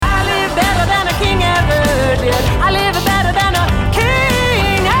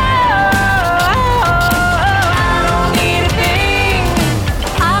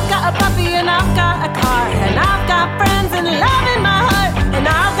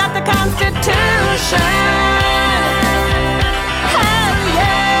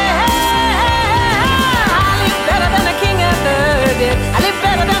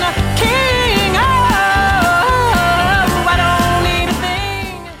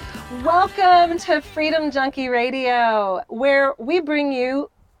Welcome to Freedom Junkie Radio, where we bring you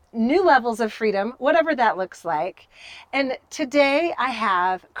new levels of freedom, whatever that looks like. And today I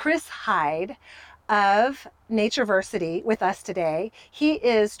have Chris Hyde of Natureversity with us today. He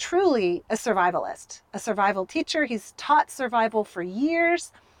is truly a survivalist, a survival teacher. He's taught survival for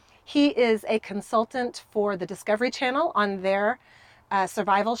years. He is a consultant for the Discovery Channel on their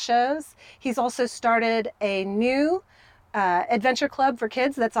survival shows. He's also started a new adventure club for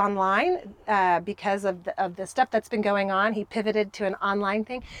kids that's online because of the stuff that's been going on. He pivoted to an online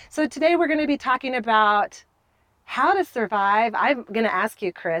thing. So today we're going to be talking about how to survive. I'm going to ask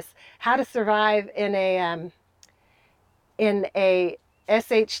you, Chris, how to survive in a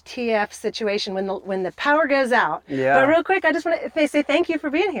SHTF situation when the power goes out. Yeah. But real quick, I just want to say thank you for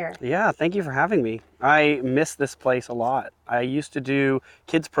being here. Yeah, thank you for having me. I miss this place a lot. I used to do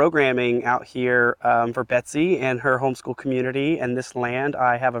kids programming out here for Betsy and her homeschool community, and this land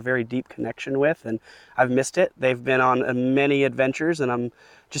I have a very deep connection with, and I've missed it. They've been on many adventures, and I'm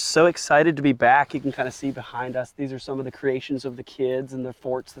just so excited to be back. You can kind of see behind us, these are some of the creations of the kids and the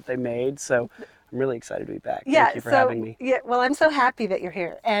forts that they made. So I'm really excited to be back. Thank you for having me. Yeah, well, I'm so happy that you're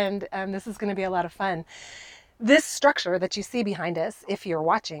here, and this is going to be a lot of fun. This structure that you see behind us, if you're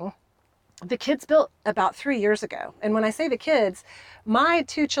watching, the kids built about 3 years ago. And when I say the kids, my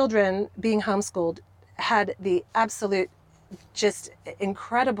two children being homeschooled had the absolute just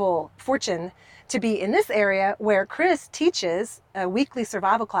incredible fortune to be in this area where Chris teaches a weekly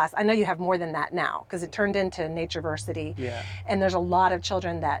survival class. I know you have more than that now because it turned into Natureversity. Yeah. And there's a lot of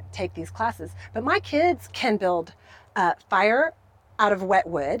children that take these classes. But my kids can build fire out of wet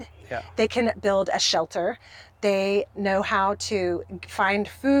wood. Yeah. They can build a shelter. They know how to find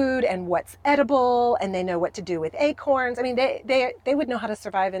food and what's edible, and they know what to do with acorns. I mean, they would know how to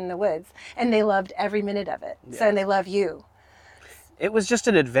survive in the woods, and they loved every minute of it. Yeah. So, and they love you. It was just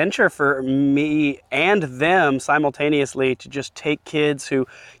an adventure for me and them simultaneously to just take kids who,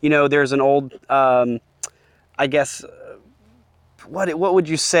 there's an old, I guess, what would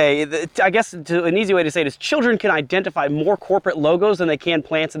you say? I guess an easy way to say it is children can identify more corporate logos than they can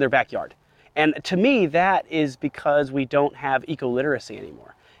plants in their backyard. And to me, that is because we don't have eco-literacy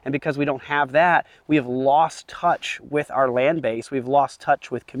anymore. And because we don't have that, we have lost touch with our land base. We've lost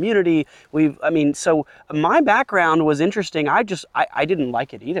touch with community. So my background was interesting. I didn't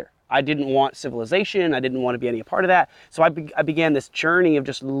like it either. I didn't want civilization. I didn't want to be any part of that. So I began this journey of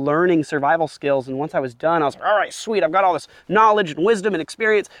just learning survival skills. And once I was done, I was like, all right, sweet. I've got all this knowledge and wisdom and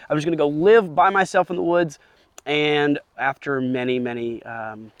experience. I'm just going to go live by myself in the woods. And after many, many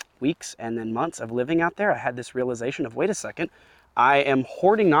weeks and then months of living out there, I had this realization of, wait a second, I am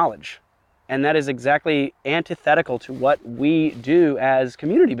hoarding knowledge. And that is exactly antithetical to what we do as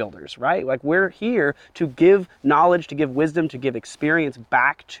community builders, right? Like, we're here to give knowledge, to give wisdom, to give experience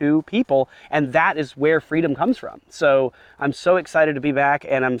back to people. And that is where freedom comes from. So I'm so excited to be back,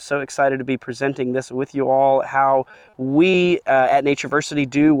 and I'm so excited to be presenting this with you all, how we at Natureversity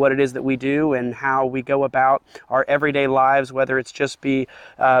do what it is that we do and how we go about our everyday lives, whether it's just be,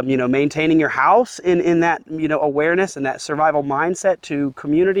 maintaining your house in that, awareness and that survival mindset, to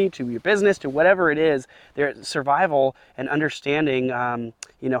community, to your business, to whatever it is, there's survival and understanding,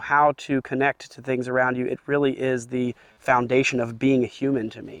 how to connect to things around you. It really is the foundation of being a human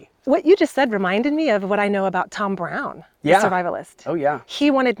to me. What you just said reminded me of what I know about Tom Brown, the survivalist. Oh, yeah. He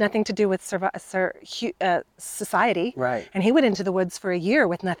wanted nothing to do with society. Right. And he went into the woods for a year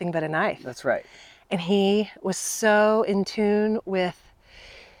with nothing but a knife. That's right. And he was so in tune with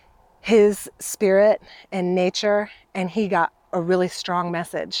his spirit and nature, and he got a really strong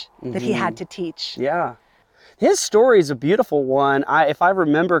message that he had to teach. Yeah. His story is a beautiful one. If I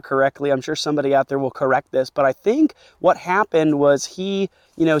remember correctly, I'm sure somebody out there will correct this, but I think what happened was he,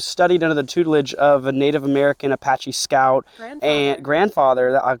 studied under the tutelage of a Native American Apache scout and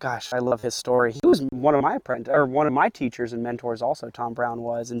grandfather. Oh gosh, I love his story. He was one of my teachers and mentors also, Tom Brown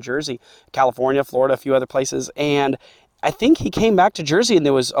was, in Jersey, California, Florida, a few other places. And I think he came back to Jersey and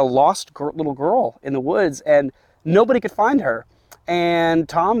there was a lost little girl in the woods and nobody could find her. And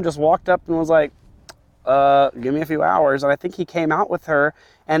Tom just walked up and was like, give me a few hours. And I think he came out with her,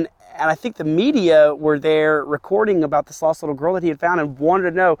 and I think the media were there recording about this lost little girl that he had found and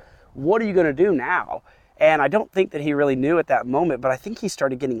wanted to know, what are you going to do now? And I don't think that he really knew at that moment, but I think he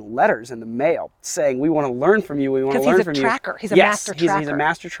started getting letters in the mail saying, we want to learn from you, we want to learn from you. Because he's a tracker, he's a master tracker. He's a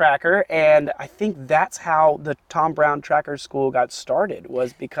master tracker, and I think that's how the Tom Brown Tracker School got started,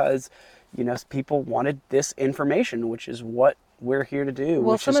 was because, people wanted this information, which is what we're here to do.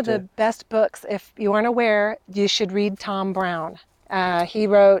 Well, some of the best books, if you aren't aware, you should read Tom Brown. He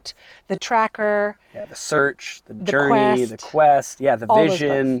wrote The Tracker. Yeah, The Search, The The Journey, Quest. The Quest, yeah, The All those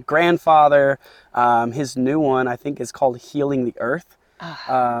Vision, Grandfather. His new one, I think, is called Healing the Earth.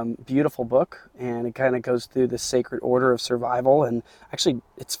 Beautiful book, and it kind of goes through the sacred order of survival. And actually,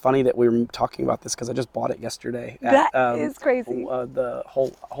 it's funny that we were talking about this because I just bought it yesterday at That is crazy. the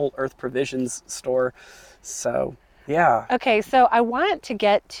whole Earth Provisions store. So yeah, Okay, so I want to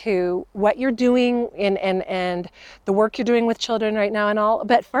get to what you're doing and the work you're doing with children right now and all.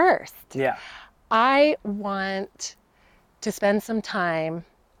 But first, yeah, I want to spend some time.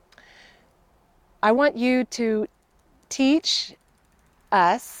 I want you to teach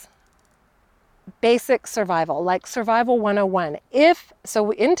us basic survival, like Survival 101.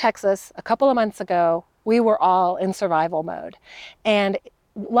 So in Texas, a couple of months ago, we were all in survival mode. And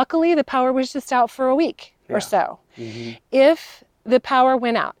luckily, the power was just out for a week or so. Mm-hmm. If the power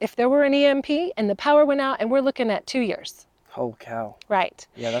went out, if there were an EMP and the power went out, and we're looking at 2 years. Holy cow. Right.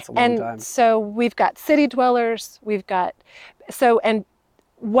 Yeah, that's a long And time. so we've got city dwellers, and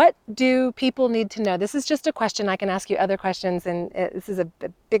what do people need to know? This is just a question. I can ask you other questions, and this is a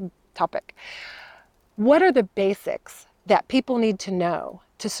big topic. What are the basics that people need to know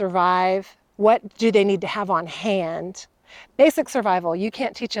to survive? What do they need to have on hand? Basic survival. You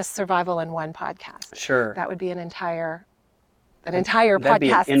can't teach us survival in one podcast. Sure. That would be an entire That'd podcast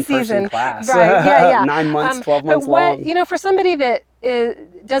be an in-person season. class. Right, yeah. 9 months, 12 but months long. for somebody that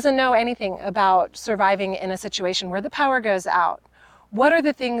doesn't know anything about surviving in a situation where the power goes out, what are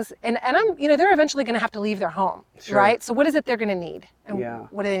the things, and they're eventually going to have to leave their home, Sure. right? So what is it they're going to need? And Yeah.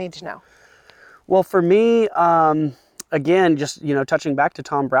 what do they need to know? Well, for me, again, just, touching back to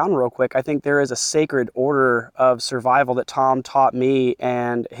Tom Brown real quick, I think there is a sacred order of survival that Tom taught me,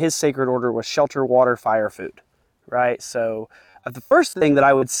 and his sacred order was shelter, water, fire, food, right? So the first thing that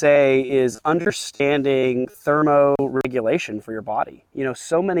I would say is understanding thermoregulation for your body.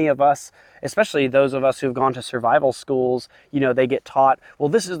 So many of us, especially those of us who've gone to survival schools, they get taught, well,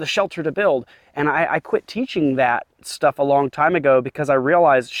 this is the shelter to build. And I quit teaching that stuff a long time ago because I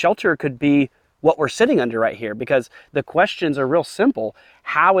realized shelter could be what we're sitting under right here, because the questions are real simple.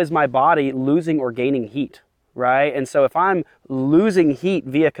 How is my body losing or gaining heat? Right? And so if I'm losing heat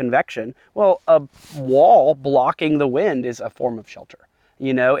via convection, well, a wall blocking the wind is a form of shelter.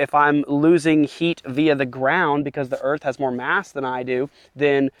 If I'm losing heat via the ground because the earth has more mass than I do,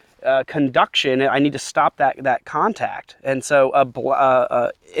 then conduction, I need to stop that contact. And so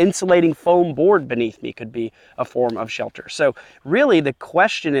a insulating foam board beneath me could be a form of shelter. So really the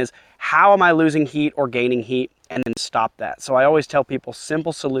question is, how am I losing heat or gaining heat? And then stop that. So I always tell people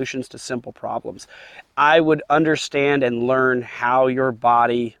simple solutions to simple problems. I would understand and learn how your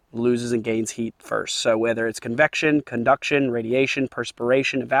body loses and gains heat first. So whether it's convection, conduction, radiation,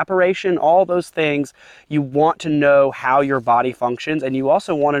 perspiration, evaporation, all those things, you want to know how your body functions, and you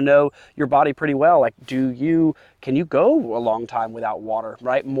also want to know your body pretty well. Like, can you go a long time without water,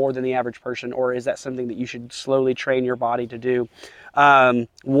 right? More than the average person, or is that something that you should slowly train your body to do?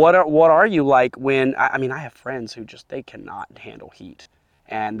 What are you like when, I have friends who they cannot handle heat.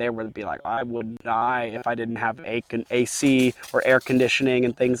 And they would be like, I would die if I didn't have AC or air conditioning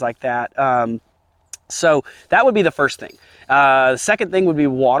and things like that. So that would be the first thing. The second thing would be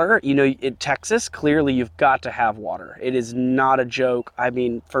water. In Texas, clearly you've got to have water. It is not a joke.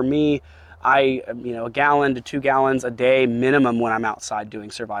 For me, a gallon to 2 gallons a day minimum when I'm outside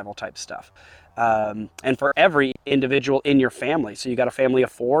doing survival type stuff. And for every individual in your family. So you got a family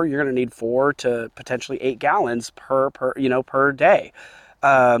of 4, you're going to need 4 to potentially 8 gallons per day.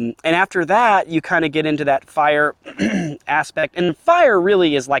 And after that, you kind of get into that fire aspect. And fire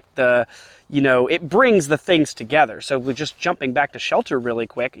really is like it brings the things together. So we're just jumping back to shelter really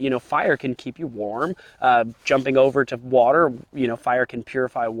quick. Fire can keep you warm. Jumping over to water, fire can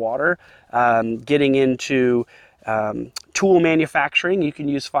purify water. Getting into tool manufacturing, you can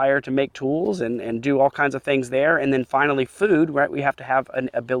use fire to make tools and do all kinds of things there. And then finally food, right? We have to have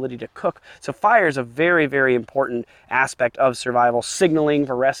an ability to cook. So fire is a very, very important aspect of survival. Signaling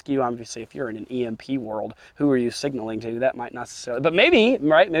for rescue, obviously if you're in an EMP world, who are you signaling to? That might not necessarily, but maybe,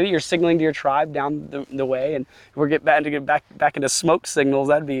 right? Maybe you're signaling to your tribe down the way, and we'll get back into smoke signals.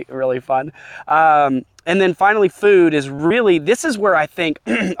 That'd be really fun. And then finally food is really, this is where I think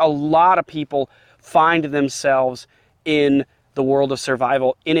a lot of people find themselves in the world of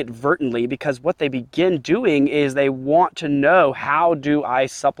survival inadvertently, because what they begin doing is they want to know, how do I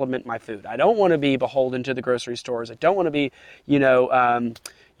supplement my food? I don't want to be beholden to the grocery stores. I don't want to be,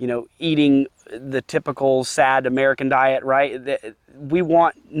 eating the typical sad American diet, right? We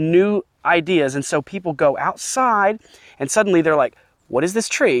want new ideas. And so people go outside and suddenly they're like, what is this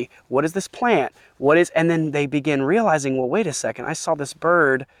tree? What is this plant? And then they begin realizing, well, wait a second, I saw this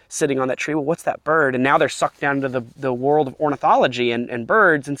bird sitting on that tree. Well, what's that bird? And now they're sucked down into the world of ornithology and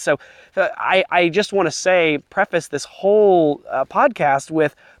birds. And so I just want to preface this whole podcast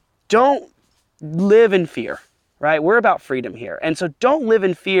with, don't live in fear, right? We're about freedom here. And so don't live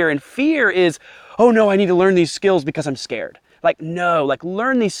in fear. And fear is, oh no, I need to learn these skills because I'm scared. Like, no, like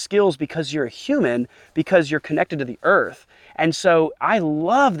learn these skills because you're a human, because you're connected to the earth. And so I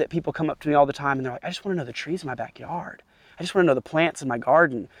love that people come up to me all the time and they're like, I just want to know the trees in my backyard. I just want to know the plants in my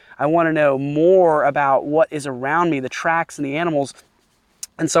garden. I want to know more about what is around me, the tracks and the animals.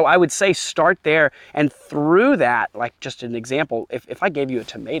 And so I would say start there, and through that, like just an example, if I gave you a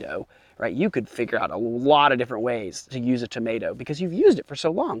tomato, right, you could figure out a lot of different ways to use a tomato because you've used it for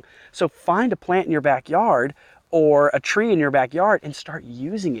so long. So find a plant in your backyard or a tree in your backyard and start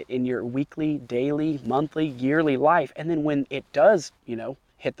using it in your weekly, daily, monthly, yearly life. And then when it does,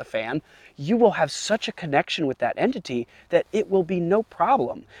 hit the fan, you will have such a connection with that entity that it will be no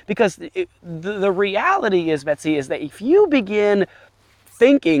problem. Because the reality is, Betsy, is that if you begin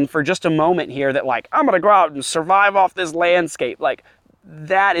thinking for just a moment here that like, I'm going to go out and survive off this landscape, like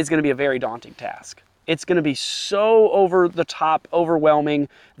that is going to be a very daunting task. It's going to be so over the top, overwhelming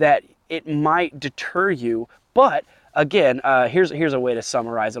that it might deter you. But again, here's a way to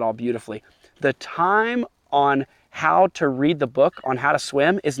summarize it all beautifully. The time on how to read the book on how to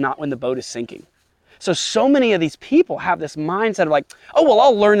swim is not when the boat is sinking. So many of these people have this mindset of like, oh, well,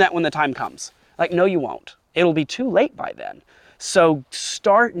 I'll learn that when the time comes. Like, no, you won't. It'll be too late by then. So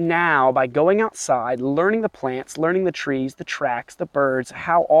start now by going outside, learning the plants, learning the trees, the tracks, the birds,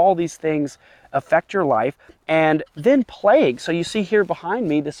 how all these things affect your life, and then playing. So you see here behind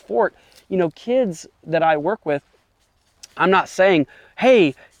me, this fort, kids that I work with, I'm not saying,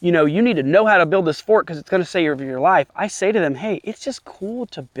 hey, you need to know how to build this fort because it's going to save your life. I say to them, hey, it's just cool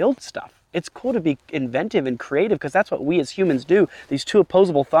to build stuff. It's cool to be inventive and creative because that's what we as humans do. These two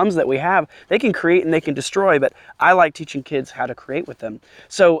opposable thumbs that we have, they can create and they can destroy, but I like teaching kids how to create with them.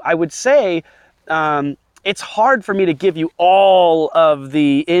 So I would say it's hard for me to give you all of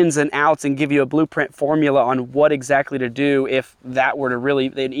the ins and outs and give you a blueprint formula on what exactly to do if that were to really,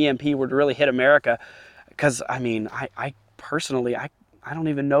 an EMP were to really hit America. Because I personally, I don't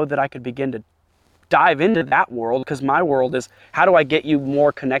even know that I could begin to dive into that world, because my world is, how do I get you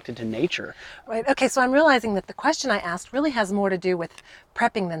more connected to nature? Right. Okay. So I'm realizing that the question I asked really has more to do with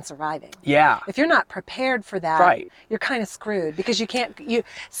prepping than surviving. Yeah. If you're not prepared for that, right, you're kind of screwed because you can't.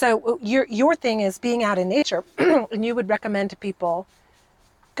 So your thing is being out in nature, and you would recommend to people,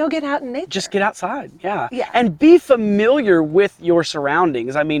 go get out in nature. Just get outside. Yeah. Yeah. And be familiar with your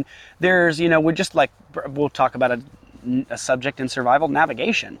surroundings. There's, we'll talk about a subject in survival,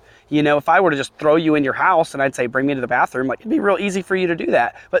 navigation. If I were to just throw you in your house and I'd say, bring me to the bathroom, like, it'd be real easy for you to do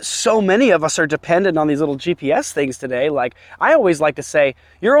that. But so many of us are dependent on these little GPS things today. Like, I always like to say,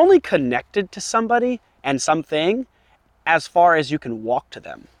 you're only connected to somebody and something as far as you can walk to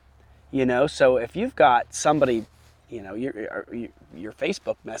them. So if you've got somebody, your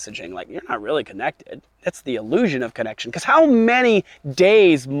Facebook messaging, like, you're not really connected. That's the illusion of connection. Because how many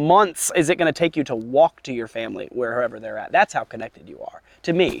days, months is it going to take you to walk to your family, wherever they're at? That's how connected you are,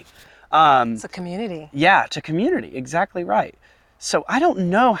 to me. It's a community. Yeah, to community. Exactly right. So I don't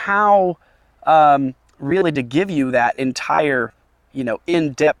know how really to give you that entire,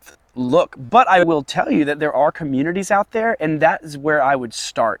 in-depth look, but I will tell you that there are communities out there, and that is where I would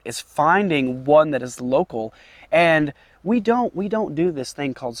start, is finding one that is local. And we don't do this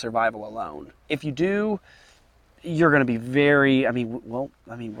thing called survival alone. If you do, you're going to be very,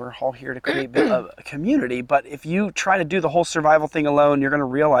 we're all here to create a community, but if you try to do the whole survival thing alone, you're going to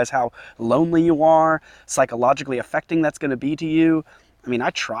realize how lonely you are, psychologically affecting that's going to be to you. I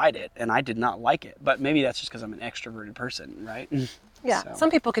tried it and I did not like it, but maybe that's just because I'm an extroverted person, right? Yeah, So. Some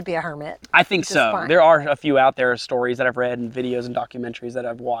people could be a hermit. I think so. There are a few out there, stories that I've read and videos and documentaries that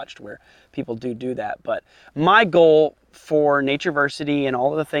I've watched where people do that. But my goal for Natureversity and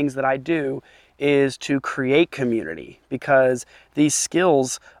all of the things that I do is to create community, because these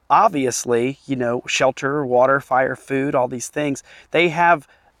skills, obviously, shelter, water, fire, food, all these things, they have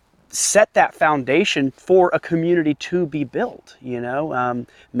set that foundation for a community to be built.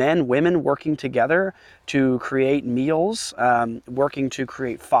 Men, women working together to create meals, working to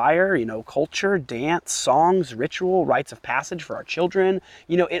create fire, culture, dance, songs, ritual, rites of passage for our children.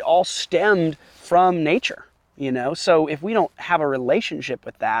 It all stemmed from nature. So if we don't have a relationship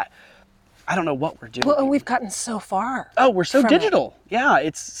with that, I don't know what we're doing. Well, and we've gotten so far. Oh, we're so digital. Yeah,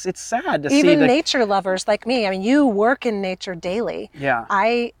 it's sad to see. Even nature lovers like me. You work in nature daily. Yeah.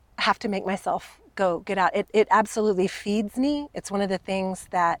 I have to make myself go get out. It absolutely feeds me. It's one of the things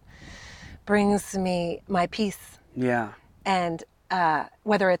that brings me my peace. Yeah. And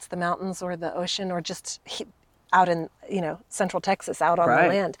whether it's the mountains or the ocean or just out in, Central Texas, out on the Right.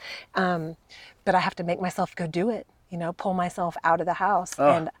 land. But I have to make myself go do it, pull myself out of the house.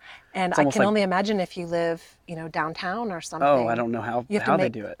 Oh, and it's I almost can like- only imagine if you live, downtown or something. Oh, I don't know how You have to they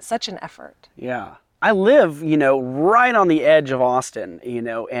make do it. such an effort. Yeah. I live, right on the edge of Austin,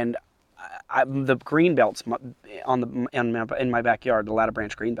 and the green belt's in my backyard, the Latta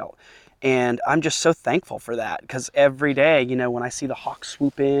Branch green belt. And I'm just so thankful for that, because every day, when I see the hawks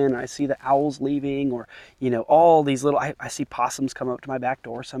swoop in, I see the owls leaving, or, all these little, I see possums come up to my back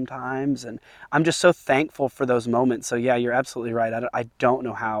door sometimes. And I'm just so thankful for those moments. So yeah, you're absolutely right. I don't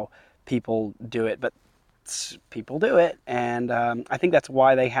know how people do it, but people do it. And I think that's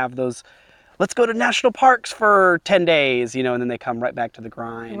why they have those, let's go to national parks for 10 days, and then they come right back to the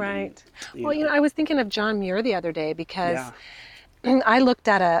grind. Right. And, Well, I was thinking of John Muir the other day because yeah. I looked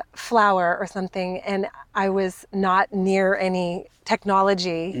at a flower or something and I was not near any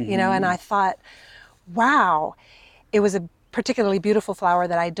technology, and I thought, wow, it was a particularly beautiful flower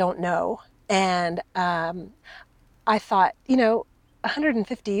that I don't know. And I thought,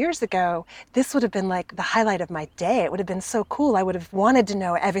 150 years ago, this would have been like the highlight of my day. It would have been so cool. I would have wanted to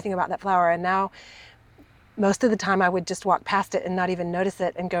know everything about that flower. And now most of the time I would just walk past it and not even notice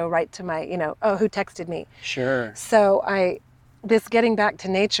it and go right to my, oh, who texted me? Sure. So this getting back to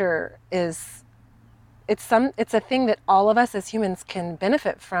nature it's a thing that all of us as humans can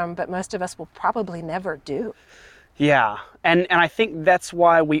benefit from, but most of us will probably never do. Yeah. And I think that's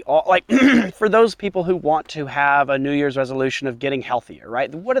why we all, like, for those people who want to have a New Year's resolution of getting healthier,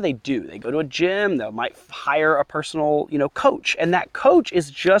 right? What do? They go to a gym, they might hire a personal, coach. And that coach is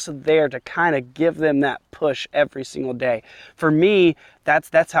just there to kind of give them that push every single day. For me,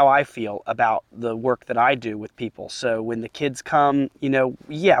 that's how I feel about the work that I do with people. So when the kids come,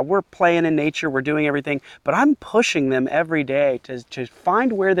 yeah, we're playing in nature, we're doing everything, but I'm pushing them every day to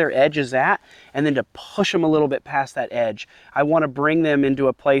find where their edge is at, and then to push them a little bit past that edge. I want to bring them into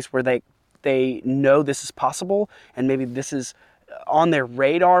a place where they know this is possible, and maybe this is on their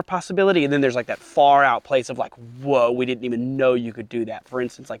radar possibility, and then there's like that far out place of like, whoa, we didn't even know you could do that. For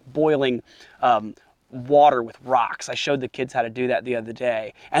instance, like boiling water with rocks. I showed the kids how to do that the other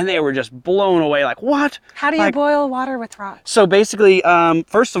day, and they were just blown away, like, what? How do you boil water with rocks? So basically,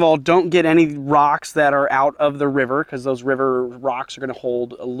 first of all, don't get any rocks that are out of the river, because those river rocks are going to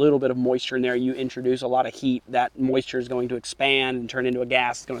hold a little bit of moisture in there. You introduce a lot of heat, that moisture is going to expand and turn into a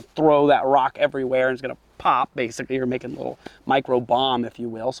gas. It's going to throw that rock everywhere, and it's going to pop. Basically, you're making a little micro bomb, if you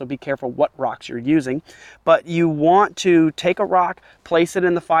will. So be careful what rocks you're using. But you want to take a rock, place it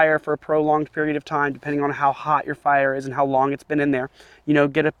in the fire for a prolonged period of time, depending on how hot your fire is and how long it's been in there.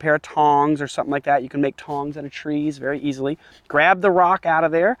 Get a pair of tongs or something like that. You can make tongs out of trees very easily. Grab the rock out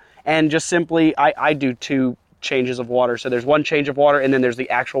of there, and just simply, I do 2 changes of water. So there's 1 change of water, and then there's the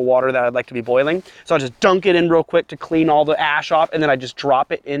actual water that I'd like to be boiling. So I just dunk it in real quick to clean all the ash off, and then I just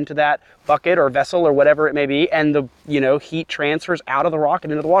drop it into that bucket or vessel or whatever it may be, and the heat transfers out of the rock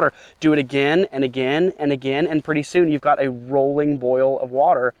and into the water. Do it again and again and again, and pretty soon you've got a rolling boil of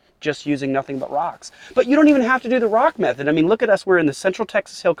water, just using nothing but rocks. But you don't even have to do the rock method. I mean, look at us. We're in the Central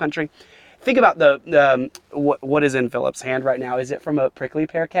Texas Hill Country. Think about what is in Philip's hand right now. Is it from a prickly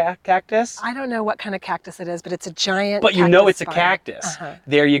pear cactus? I don't know what kind of cactus it is, but it's a giant But it's a cactus. Uh-huh.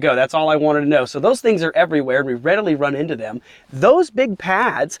 There you go. That's all I wanted to know. So those things are everywhere, and we readily run into them. Those big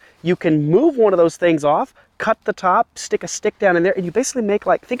pads, you can move one of those things off, cut the top, stick a stick down in there, and you basically make,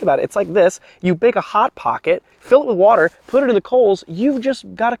 like, think about it. It's like this. You make a hot pocket, fill it with water, put it in the coals. You've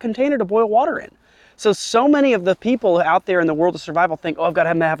just got a container to boil water in. So many of the people out there in the world of survival think, oh, I've got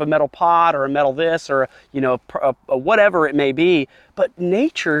to have a metal pot or a metal this or, a whatever it may be. But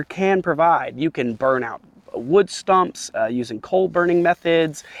nature can provide. You can burn out wood stumps using coal burning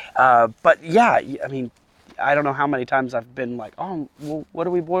methods. But yeah, I mean, I don't know how many times I've been like, oh, well, what do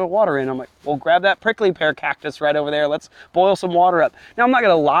we boil water in? I'm like, well, grab that prickly pear cactus right over there. Let's boil some water up. Now, I'm not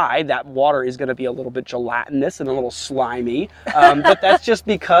going to lie. That water is going to be a little bit gelatinous and a little slimy. But that's just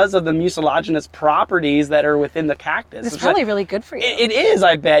because of the mucilaginous properties that are within the cactus. It's probably really good for you. It is,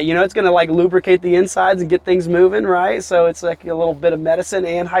 I bet. It's going to like lubricate the insides and get things moving, right? So it's like a little bit of medicine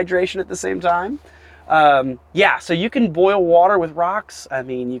and hydration at the same time. Yeah, so you can boil water with rocks. I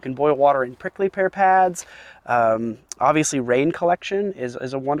mean, you can boil water in prickly pear pads. Obviously, rain collection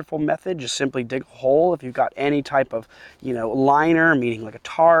is a wonderful method. Just simply dig a hole. If you've got any type of, liner, meaning like a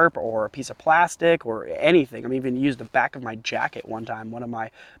tarp or a piece of plastic or anything. I've even used the back of my jacket one time, one of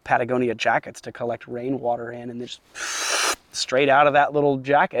my Patagonia jackets, to collect rainwater in, and just straight out of that little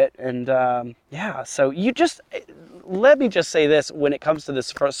jacket. And yeah, so let me just say this, when it comes to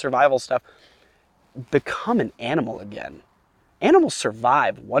this survival stuff, become an animal again. Animals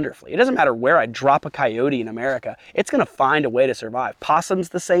survive wonderfully. It doesn't matter where I drop a coyote in America, it's going to find a way to survive. Possums,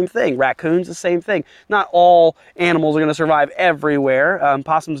 the same thing. Raccoons, the same thing. Not all animals are going to survive everywhere.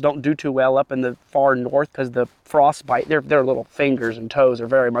 Possums don't do too well up in the far north because the frostbite, their little fingers and toes are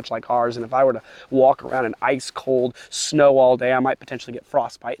very much like ours. And if I were to walk around in ice cold snow all day, I might potentially get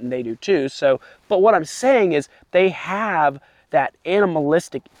frostbite, and they do too. So, but what I'm saying is they have that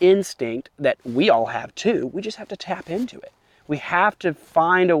animalistic instinct that we all have too. We just have to tap into it. We have to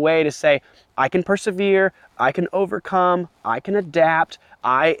find a way to say, I can persevere, I can overcome, I can adapt,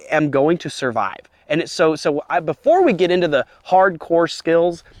 I am going to survive. And it's before we get into the hardcore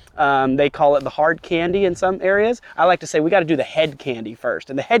skills, they call it the hard candy in some areas, I like to say we got to do the head candy first.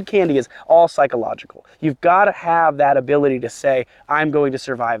 And the head candy is all psychological. You've got to have that ability to say, I'm going to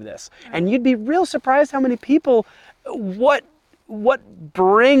survive this. And you'd be real surprised how many people, what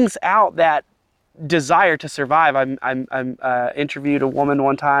brings out that desire to survive. I interviewed a woman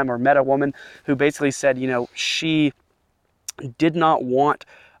one time, or met a woman who basically said, she did not want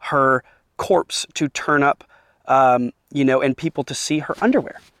her corpse to turn up, and people to see her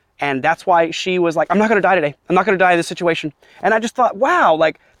underwear. And that's why she was like, I'm not going to die today. I'm not going to die in this situation. And I just thought, wow,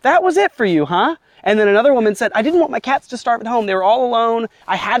 like that was it for you, huh? And then another woman said, I didn't want my cats to starve at home. They were all alone.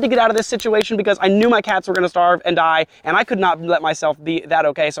 I had to get out of this situation because I knew my cats were going to starve and die, and I could not let myself be that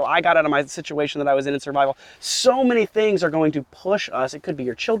okay. So I got out of my situation that I was in survival. So many things are going to push us. It could be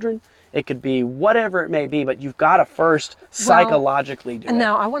your children. It could be whatever it may be, but you've got to first psychologically do it.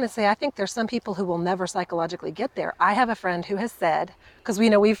 Now, I want to say, I think there's some people who will never psychologically get there. I have a friend who has said, because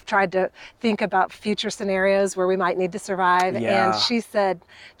we've tried to think about future scenarios where we might need to survive, and she said,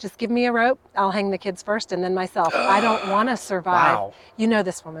 just give me a rope, I'll hang the kids first and then myself. I don't want to survive. Wow. You know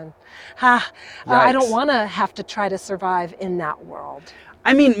this woman. I don't want to have to try to survive in that world.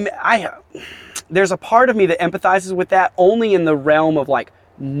 I mean, there's a part of me that empathizes with that only in the realm of like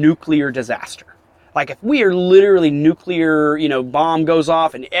nuclear disaster. Like if we are literally nuclear, bomb goes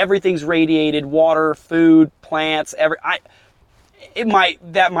off and everything's radiated, water, food, plants,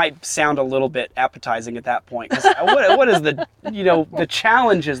 that might sound a little bit appetizing at that point. 'Cause what is the, the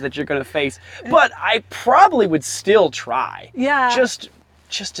challenges that you're going to face? But I probably would still try. Yeah.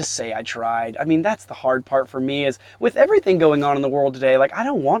 Just to say I tried. I mean, that's the hard part for me, is with everything going on in the world today, like I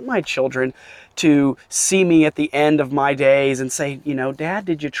don't want my children to see me at the end of my days and say, Dad,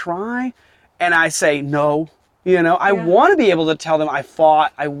 did you try? And I say, no. I want to be able to tell them I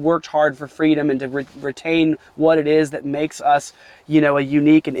fought, I worked hard for freedom and to retain what it is that makes us, a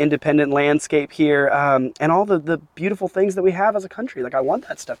unique and independent landscape here, and all the beautiful things that we have as a country. Like I want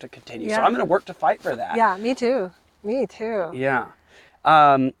that stuff to continue. Yeah. So I'm going to work to fight for that. Yeah, me too. Me too. Yeah.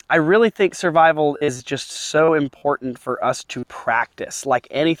 I really think survival is just so important for us to practice like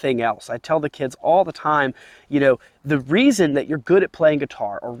anything else. I tell the kids all the time, the reason that you're good at playing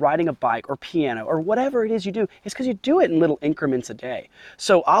guitar or riding a bike or piano or whatever it is you do is because you do it in little increments a day.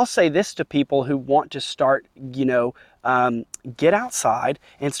 So I'll say this to people who want to start, get outside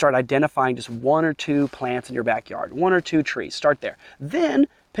and start identifying just one or two plants in your backyard, one or two trees. Start there. Then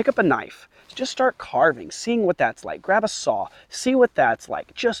pick up a knife. Just start carving, seeing what that's like. Grab a saw, see what that's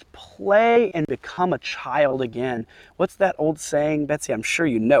like. Just play and become a child again. What's that old saying, Betsy? I'm sure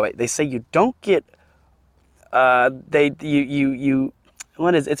you know it. They say you don't get, it's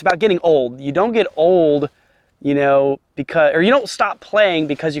about getting old. You don't get old, or you don't stop playing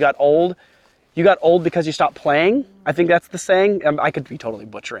because you got old. You got old because you stopped playing. I think that's the saying. I could be totally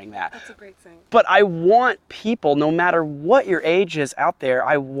butchering that. That's a great saying. But I want people, no matter what your age is out there,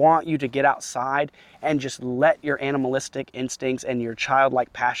 I want you to get outside and just let your animalistic instincts and your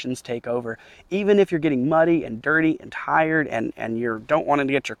childlike passions take over. Even if you're getting muddy and dirty and tired and you don't want to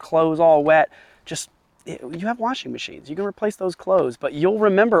get your clothes all wet, you have washing machines. You can replace those clothes, but you'll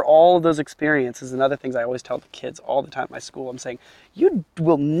remember all of those experiences and other things I always tell the kids all the time at my school. I'm saying, you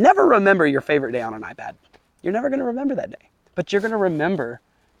will never remember your favorite day on an iPad. You're never going to remember that day, but you're going to remember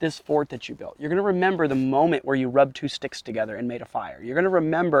this fort that you built. You're going to remember the moment where you rubbed two sticks together and made a fire. You're going to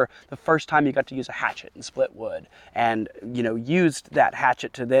remember the first time you got to use a hatchet and split wood and, used that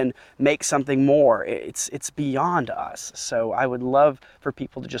hatchet to then make something more. It's beyond us. So I would love for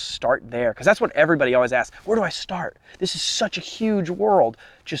people to just start there, because that's what everybody always asks. Where do I start? This is such a huge world.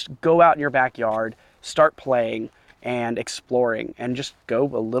 Just go out in your backyard, start playing and exploring, and just go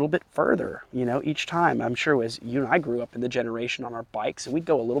a little bit further, each time. I'm sure as you and I grew up in the generation on our bikes, and we'd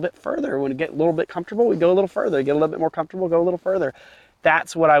go a little bit further. When we get a little bit comfortable, we'd go a little further. Get a little bit more comfortable, go a little further.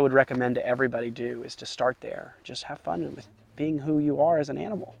 That's what I would recommend to everybody do, is to start there. Just have fun being who you are as an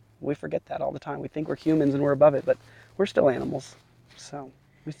animal. We forget that all the time. We think we're humans and we're above it, but we're still animals. So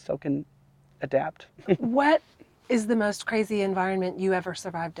we still can adapt. What is the most crazy environment you ever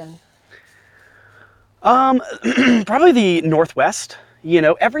survived in? Probably the Northwest.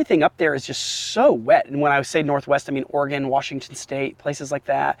 Everything up there is just so wet. And when I say Northwest, I mean Oregon, Washington State, places like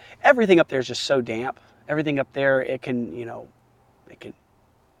that. Everything up there is just so damp. Everything up there,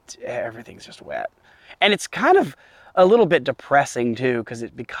 everything's just wet. And it's kind of a little bit depressing too,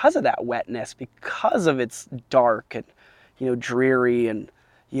 because of that wetness, because of it's dark and, dreary and,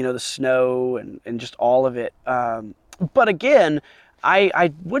 the snow and just all of it. But again,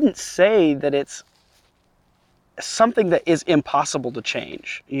 I wouldn't say that it's something that is impossible to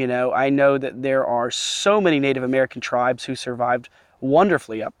change. I know that there are so many Native American tribes who survived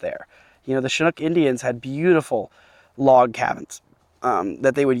wonderfully up there. The Chinook Indians had beautiful log cabins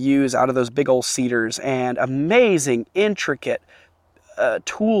that they would use out of those big old cedars, and amazing, intricate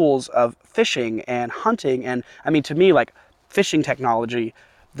tools of fishing and hunting. And I mean, to me, like fishing technology,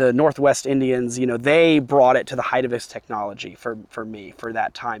 the Northwest Indians, they brought it to the height of its technology for me, for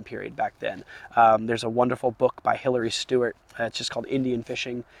that time period back then. There's a wonderful book by Hillary Stewart. It's just called Indian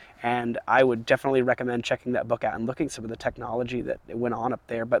Fishing. And I would definitely recommend checking that book out and looking at some of the technology that went on up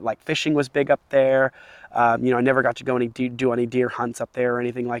there. But like fishing was big up there. I never got to go do any deer hunts up there or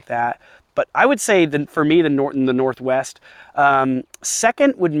anything like that. But I would say that for me, the Northwest.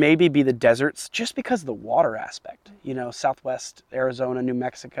 Second would maybe be the deserts, just because of the water aspect. Southwest Arizona, New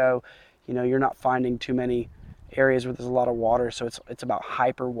Mexico, you're not finding too many areas where there's a lot of water. So it's about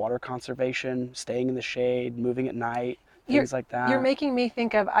hyper water conservation, staying in the shade, moving at night, things like that. You're making me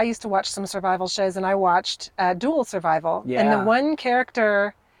think of, I used to watch some survival shows, and I watched Dual Survival. Yeah. And the one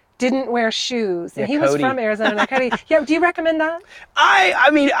character didn't wear shoes, and he Cody. was from Arizona. Cody. Yeah, do you recommend that? I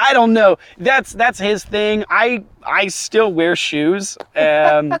mean, I don't know. That's his thing. I still wear shoes.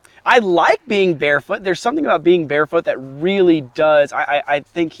 I like being barefoot. There's something about being barefoot that really does. I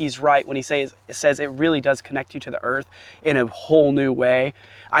think he's right when he says it really does connect you to the earth in a whole new way.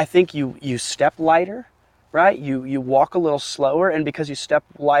 I think you step lighter. Right? You walk a little slower, and because you step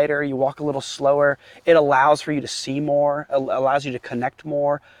lighter, you walk a little slower, it allows for you to see more, allows you to connect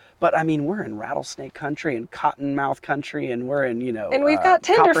more. But I mean, we're in rattlesnake country and cottonmouth country, and we're in, and we've got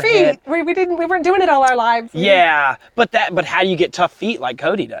tender copperhead. feet. We weren't doing it all our lives. Yeah, but how do you get tough feet like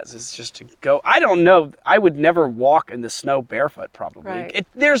Cody does? It's just to go. I don't know. I would never walk in the snow barefoot. Probably. Right.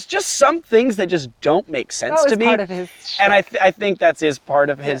 There's just some things that just don't make sense to me. Part of his shtick. And I think that's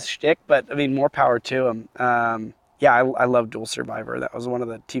part of his shtick. But I mean, more power to him. Yeah, I love Dual Survivor. That was one of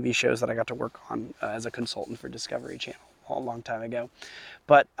the TV shows that I got to work on as a consultant for Discovery Channel a long time ago.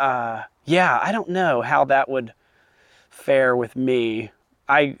 But yeah, I don't know how that would fare with me.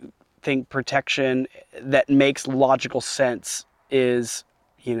 I think protection that makes logical sense is,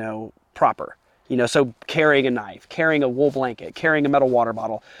 proper. So carrying a knife, carrying a wool blanket, carrying a metal water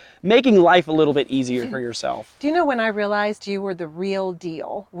bottle, making life a little bit easier for yourself. Do you know when I realized you were the real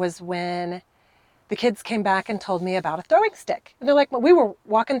deal was when the kids came back and told me about a throwing stick. And they're like, well, we were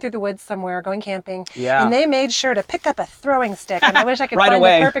walking through the woods somewhere, going camping, and they made sure to pick up a throwing stick. And I wish I could find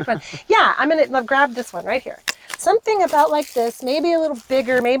the perfect one. Yeah, I'm going to grab this one right here. Something about like this, maybe a little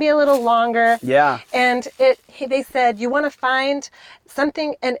bigger, maybe a little longer. Yeah. And they said, you want to find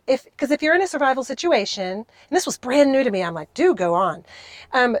something, and because if you're in a survival situation, and this was brand new to me, I'm like, go on.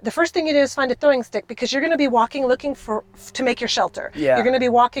 The first thing you do is find a throwing stick, because you're going to be walking looking to make your shelter. Yeah. You're going to be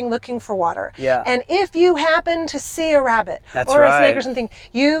walking looking for water. Yeah. And if you happen to see a rabbit a snake or something,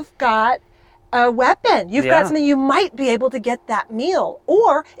 you've got a weapon. You've got something, you might be able to get that meal.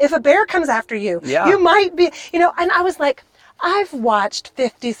 Or if a bear comes after you, you might be, and I was like, I've watched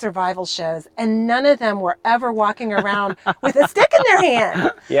 50 survival shows, and none of them were ever walking around with a stick in their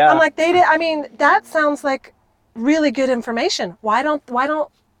hand. Yeah. I'm like, that sounds like really good information. Why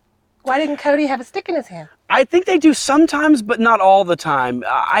didn't Cody have a stick in his hand? I think they do sometimes, but not all the time.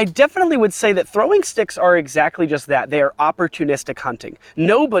 I definitely would say that throwing sticks are exactly just that. They are opportunistic hunting.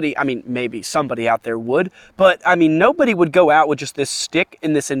 Nobody, maybe somebody out there would, but nobody would go out with just this stick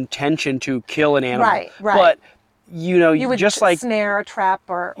and this intention to kill an animal. Right. But you would just like snare a trap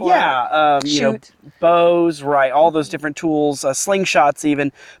or shoot. Bows, right? All those different tools, slingshots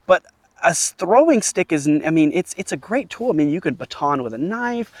even, but a throwing stick is, it's a great tool. You can baton with a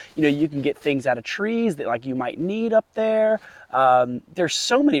knife, you can get things out of trees that like you might need up there. There's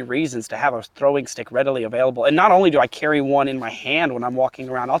so many reasons to have a throwing stick readily available. And not only do I carry one in my hand when I'm walking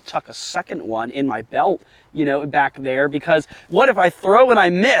around, I'll tuck a second one in my belt, back there, because what if I throw and I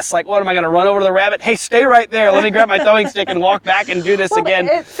miss? Like, what am I going to run over to the rabbit? Hey, stay right there. Let me grab my throwing stick and walk back and do this again.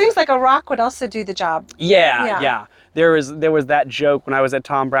 It seems like a rock would also do the job. Yeah. there was that joke when I was at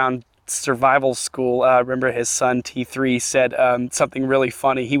Tom Brown survival school. Remember his son T3 said something really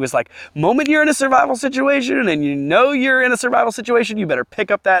funny. He was like, moment you're in a survival situation and you know you're in a survival situation, you better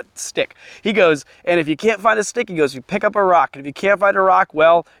pick up that stick. He goes, and if you can't find a stick, he goes, you pick up a rock. And if you can't find a rock,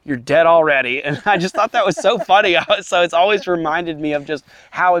 well, you're dead already. And I just thought that was so funny. So it's always reminded me of just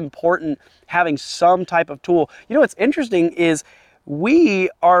how important having some type of tool. You know what's interesting is we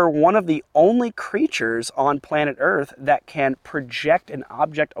are one of the only creatures on planet Earth that can project an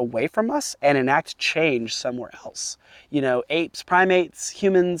object away from us and enact change somewhere else. You know, apes, primates,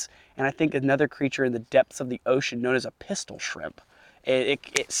 humans, and I think another creature in the depths of the ocean known as a pistol shrimp.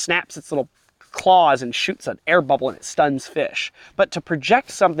 It snaps its little claws and shoots an air bubble and it stuns fish. But to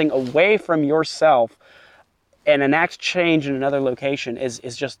project something away from yourself and enact change in another location is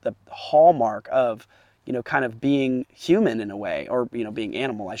just the hallmark of, you know, kind of being human in a way, or, you know, being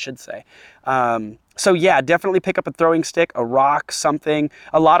animal, I should say. So yeah, definitely pick up a throwing stick, a rock, something.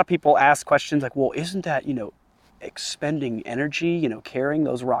 A lot of people ask questions like, well, isn't that, you know, expending energy, you know, carrying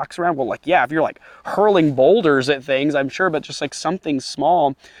those rocks around? Well, like, yeah, if you're like hurling boulders at things, I'm sure, but just like something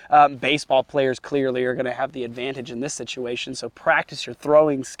small. Baseball players clearly are going to have the advantage in this situation, so practice your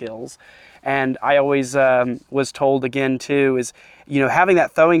throwing skills. And I always was told again too is, you know, having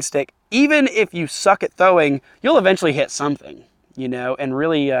that throwing stick, even if you suck at throwing, you'll eventually hit something, you know, and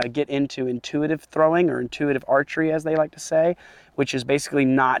really get into intuitive throwing, or intuitive archery, as they like to say, which is basically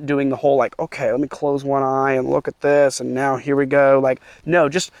not doing the whole like, okay, let me close one eye and look at this, and now here we go. Like, no,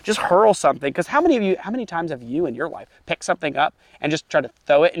 just hurl something. Because how many times have you in your life picked something up and just tried to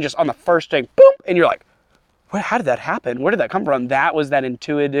throw it, and just on the first thing, boom, and you're like, how did that happen? Where did that come from? That was that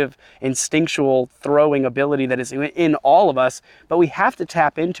intuitive, instinctual throwing ability that is in all of us, but we have to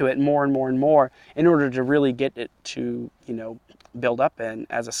tap into it more and more and more in order to really get it to, you know, build up in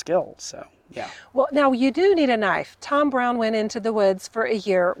as a skill. So, yeah. Well, now you do need a knife. Tom Brown went into the woods for a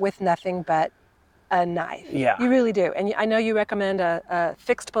year with nothing but a knife. Yeah. You really do. And I know you recommend a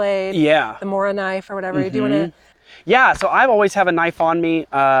fixed blade, Yeah. the Mora knife or whatever. You want to... Yeah, so I always have a knife on me.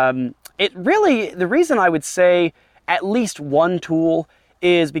 It really, the reason I would say at least one tool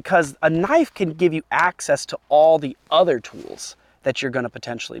is because a knife can give you access to all the other tools that you're going to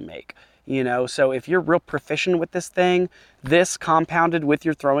potentially make. You know, so if you're real proficient with this thing, this compounded with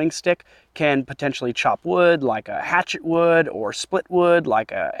your throwing stick can potentially chop wood like a hatchet would, or split wood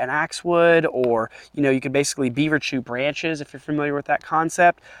like an axe would, or, you know, you could basically beaver chew branches if you're familiar with that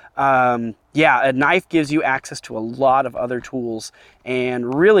concept. Yeah, a knife gives you access to a lot of other tools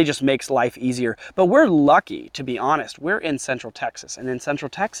and really just makes life easier. But we're lucky, to be honest. We're in Central Texas, and in Central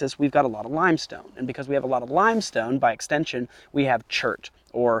Texas, we've got a lot of limestone. And because we have a lot of limestone, by extension, we have chert,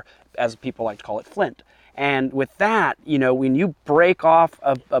 or as people like to call it, flint. And with that, you know, when you break off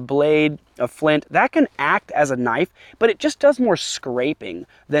a blade of flint, that can act as a knife, but it just does more scraping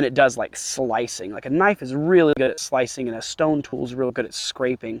than it does like slicing. Like a knife is really good at slicing, and a stone tool is real good at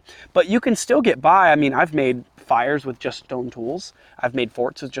scraping. But you can still get by. I mean, I've made fires with just stone tools. I've made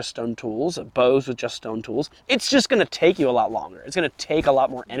forts with just stone tools, bows with just stone tools. It's just going to take you a lot longer. It's going to take a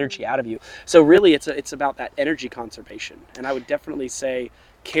lot more energy out of you. So really, it's about that energy conservation. And I would definitely say,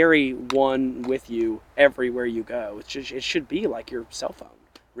 carry one with you everywhere you go. It should be like your cell phone,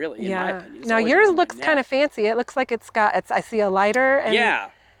 really, in my opinion. Now yours looks kind of fancy. It looks like I see a lighter. And...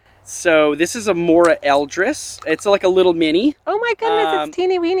 Yeah. So this is a Mora Eldris. It's like a little mini. Oh my goodness, it's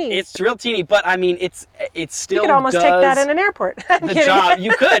teeny weeny. It's real teeny, but I mean, it's still. You could almost take that in an airport. The job.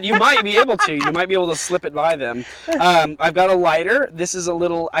 You could. You might be able to. You might be able to slip it by them. I've got a lighter. This is a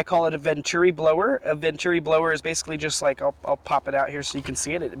little. I call it a Venturi blower. A Venturi blower is basically just like I'll pop it out here so you can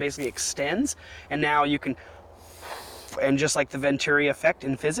see it. It basically extends, and now you can. And just like the Venturi effect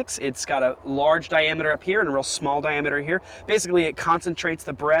in physics, it's got a large diameter up here and a real small diameter here. Basically, it concentrates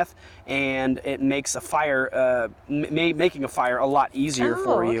the breath and it makes a fire, making a fire a lot easier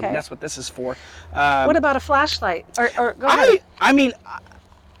for you. Okay. That's what this is for. What about a flashlight? Or go ahead. I mean,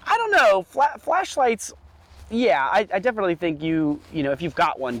 I don't know. Flashlights, yeah, I definitely think you know, if you've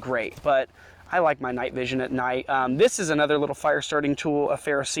got one, great. But I like my night vision at night. This is another little fire starting tool, a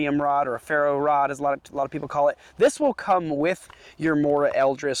ferrocerium rod, or a ferro rod, as a lot of people call it. This will come with your Mora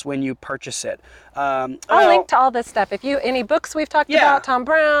Eldris when you purchase it. I'll link to all this stuff. If any books we've talked about, Tom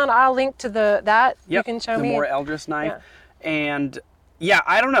Brown, I'll link to that. Yep, you can show me. The Mora Eldris knife. Yeah. And yeah,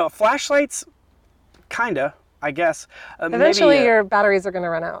 I don't know. Flashlights, kinda, I guess. Eventually maybe, your batteries are going to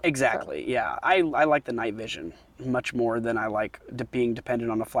run out. Exactly, so. Yeah. I like the night vision much more than I like being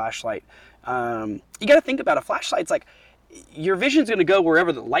dependent on a flashlight. You got to think about a flashlight. It's like your vision's going to go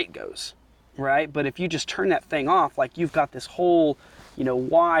wherever the light goes, right? But if you just turn that thing off, like you've got this whole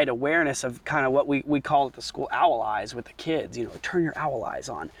wide awareness of kind of what we call at the school owl eyes with the kids. Turn your owl eyes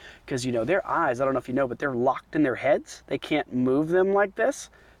on, because their eyes, I don't know if you know, but they're locked in their heads. They can't move them like this.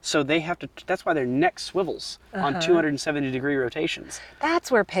 So they have to, that's why their neck swivels on 270-degree rotations.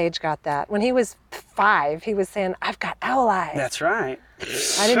 That's where Paige got that. When he was 5, he was saying, I've got owl eyes. That's right.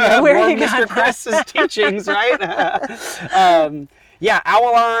 I didn't know where he got Mr. that. Kress's teachings, right? Yeah,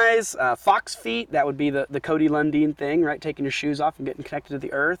 owl eyes, fox feet, that would be the Cody Lundin thing, right? Taking your shoes off and getting connected to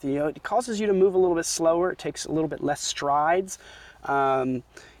the earth. It causes you to move a little bit slower. It takes a little bit less strides. And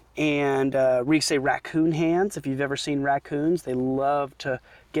we say raccoon hands. If you've ever seen raccoons, they love to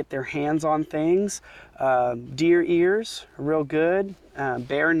get their hands on things. Deer ears, real good.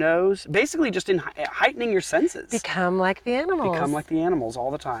 Bear nose, basically just in heightening your senses. Become like the animals. Become like the animals all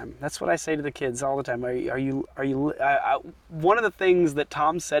the time. That's what I say to the kids all the time. One of the things that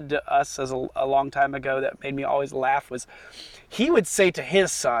Tom said to us a long time ago that made me always laugh was, he would say to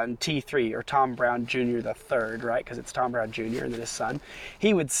his son, T3, or Tom Brown Jr. the third, right? Because it's Tom Brown Jr. and then his son.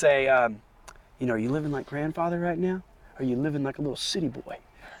 He would say, are you living like grandfather right now? Or are you living like a little city boy?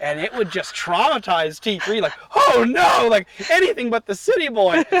 And it would just traumatize T3, like, oh no, like anything but the city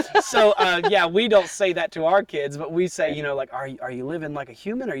boy. So yeah, we don't say that to our kids, but we say, like, are you living like a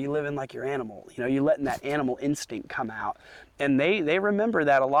human, or are you living like your animal? You letting that animal instinct come out. And they remember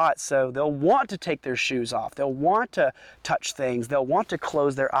that a lot, so they'll want to take their shoes off. They'll want to touch things. They'll want to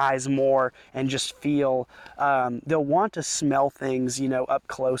close their eyes more and just feel. They'll want to smell things, up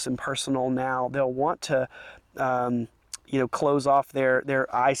close and personal now. They'll want to close off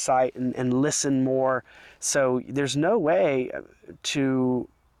their eyesight and listen more. So there's no way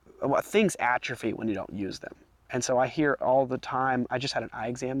things atrophy when you don't use them. And so I hear all the time, I just had an eye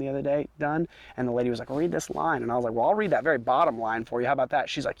exam the other day done, and the lady was like, well, read this line. And I was like, well, I'll read that very bottom line for you. How about that?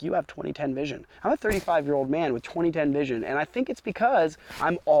 She's like, you have 20/10 vision. I'm a 35-year-old man with 20/10 vision, and I think it's because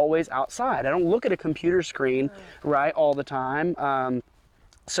I'm always outside. I don't look at a computer screen, right, all the time.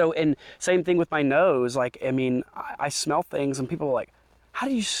 So, and same thing with my nose. Like, I smell things, and people are like, how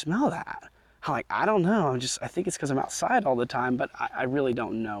do you smell that? I'm like, I don't know. I think it's because I'm outside all the time, but I really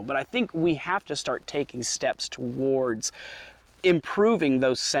don't know. But I think we have to start taking steps towards improving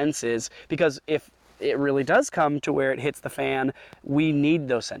those senses, because if it really does come to where it hits the fan, we need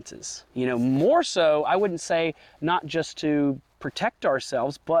those senses. More so, I wouldn't say not just to protect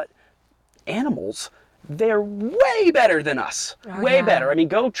ourselves, but animals. They're way better than us. Way better.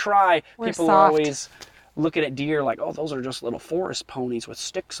 Go try. We're People soft. are always looking at deer like, oh, those are just little forest ponies with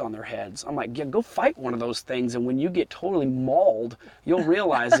sticks on their heads. I'm like, yeah, go fight one of those things, and when you get totally mauled, you'll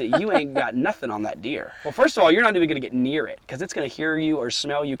realize that you ain't got nothing on that deer. Well, first of all, you're not even going to get near it, because it's going to hear you or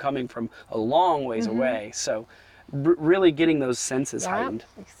smell you coming from a long ways away. So really getting those senses heightened.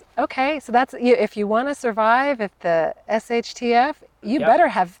 Okay, so that's, if you want to survive at the SHTF, you better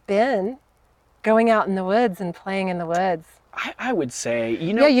have been going out in the woods and playing in the woods. I would say,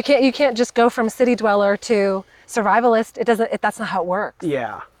 Yeah, you can't just go from city dweller to survivalist. That's not how it works.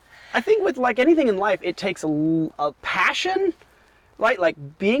 Yeah. I think with like anything in life, it takes a passion, like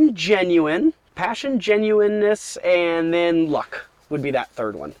being genuine, passion, genuineness, and then luck would be that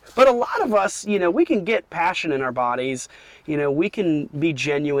third one. But a lot of us, we can get passion in our bodies. We can be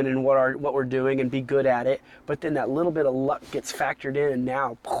genuine in what we're doing and be good at it. But then that little bit of luck gets factored in, and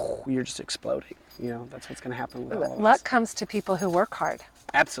now you're just exploding. That's what's going to happen with all of us. Luck comes to people who work hard.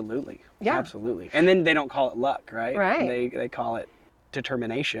 Absolutely. Yeah. Absolutely. And then they don't call it luck, right? Right. They call it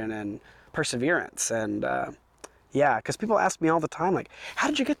determination and perseverance. And because people ask me all the time, like, how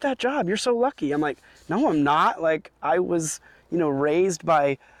did you get that job? You're so lucky. I'm like, no, I'm not. Like, I was, raised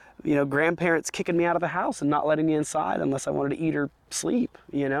by, grandparents kicking me out of the house and not letting me inside unless I wanted to eat or sleep.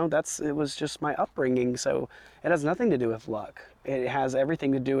 It was just my upbringing. So it has nothing to do with luck. It has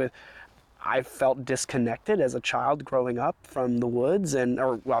everything to do with, I felt disconnected as a child growing up from the woods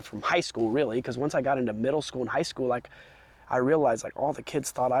from high school, really, because once I got into middle school and high school, like, I realized, like, all the kids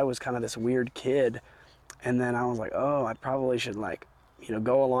thought I was kind of this weird kid. And then I was like, oh, I probably should, like,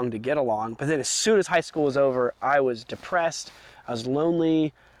 go along to get along. But then as soon as high school was over, I was depressed, I was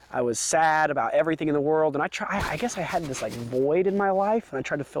lonely, I was sad about everything in the world. And I guess I had this, like, void in my life, and I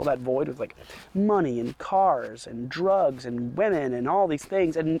tried to fill that void with, like, money and cars and drugs and women and all these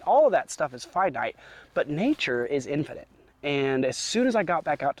things. And all of that stuff is finite, but nature is infinite. And as soon as I got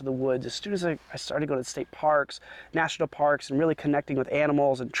back out to the woods, as soon as I started going to state parks, national parks, and really connecting with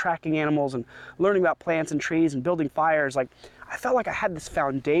animals and tracking animals and learning about plants and trees and building fires, like, I felt like I had this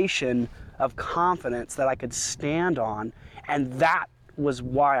foundation of confidence that I could stand on. And that was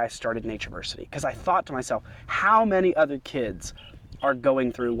why I started Natureversity, because I thought to myself, how many other kids are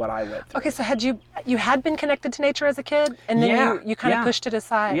going through what I went through. Okay, so you had been connected to nature as a kid, and then you kind of pushed it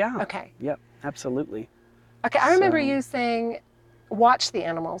aside? Yeah. Okay. Yep, absolutely. Okay, I remember you saying, watch the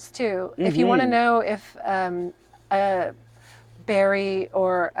animals too. If you want to know if a berry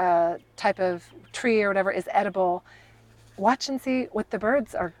or a type of tree or whatever is edible, watch and see what the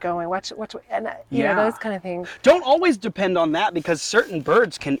birds are going. Watch, and you know, those kind of things. Don't always depend on that, because certain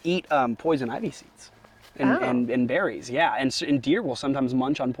birds can eat poison ivy seeds. And berries, yeah, and deer will sometimes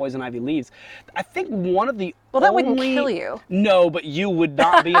munch on poison ivy leaves. I think one of the that wouldn't kill you. No, but you would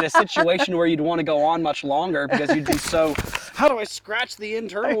not be in a situation where you'd want to go on much longer, because you'd be so, how do I scratch the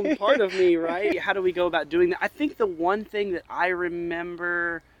internal part of me, right? How do we go about doing that? I think the one thing that I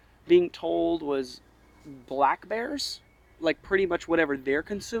remember being told was black bears, like pretty much whatever they're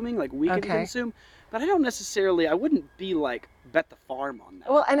consuming, like we can consume. But I wouldn't be like, bet the farm on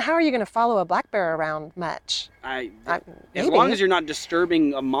that. Well, and how are you going to follow a black bear around much? As long as you're not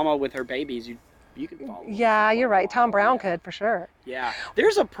disturbing a mama with her babies, you can follow. Yeah, you're right. Tom Brown could, for sure. Yeah.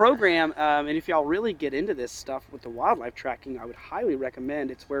 There's a program, and if y'all really get into this stuff with the wildlife tracking, I would highly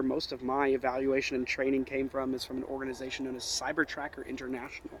recommend. It's where most of my evaluation and training came from, is from an organization known as Cyber Tracker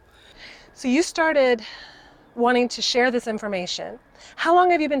International. So you started wanting to share this information. How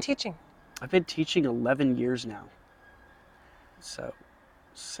long have you been teaching? I've been teaching 11 years now. So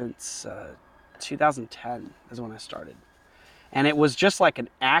since 2010 is when I started. And it was just like an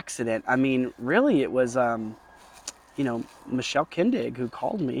accident. I mean, really, it was, Michelle Kindig who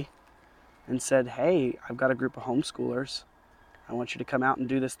called me and said, hey, I've got a group of homeschoolers. I want you to come out and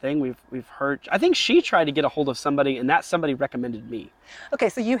do this thing. We've heard, I think she tried to get a hold of somebody, and that somebody recommended me. Okay,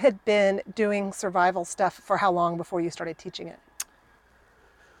 so you had been doing survival stuff for how long before you started teaching it?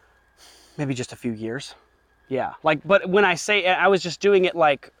 Maybe just a few years. Yeah. But when I say, I was just doing it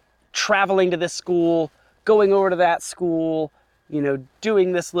like traveling to this school, going over to that school,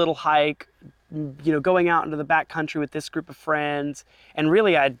 doing this little hike, going out into the backcountry with this group of friends. And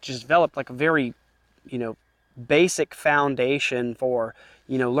really I just developed like a very, basic foundation for,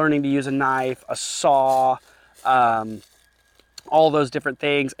 learning to use a knife, a saw, all those different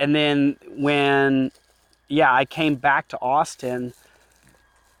things. And then when, I came back to Austin,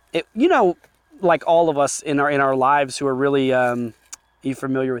 it, like all of us in our lives who are really, are you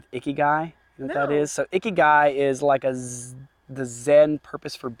familiar with Ikigai? You know what that is? So Ikigai is like the Zen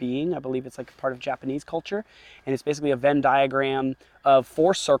purpose for being. I believe it's like part of Japanese culture. And it's basically a Venn diagram of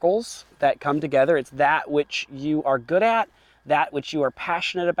 4 circles that come together. It's that which you are good at, that which you are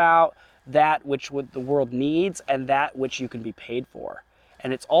passionate about, that which the world needs, and that which you can be paid for.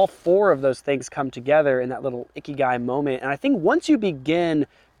 And it's all 4 of those things come together in that little Ikigai moment. And I think once you begin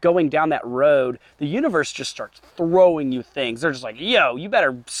going down that road, the universe just starts throwing you things. They're just like, yo, you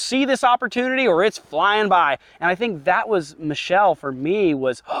better see this opportunity or it's flying by. And I think that was Michelle for me,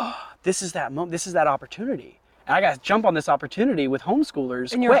 was, this is that moment, this is that opportunity. And I got to jump on this opportunity with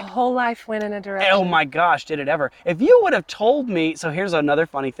homeschoolers. And your whole life went in a direction. Oh my gosh, did it ever. If you would have told me, so here's another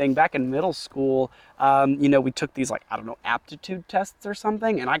funny thing. Back in middle school, we took these aptitude tests or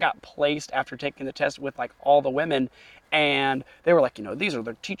something. And I got placed after taking the test with all the women. And they were like, these are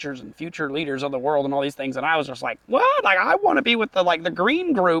the teachers and future leaders of the world and all these things. And I was just like, what? I want to be with the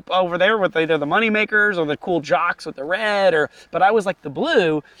green group over there with either the money makers or the cool jocks with the red, but I was like the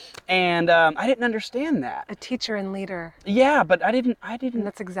blue. And I didn't understand that. A teacher and leader. Yeah, but I didn't. And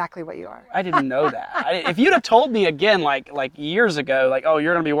that's exactly what you are. I didn't know that. If you'd have told me again, like years ago, oh,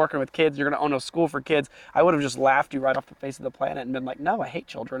 you're going to be working with kids, you're going to own a school for kids, I would have just laughed you right off the face of the planet and been like, no, I hate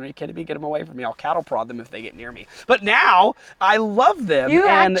children. Are you kidding me? Get them away from me. I'll cattle prod them if they get near me. But now I love them. You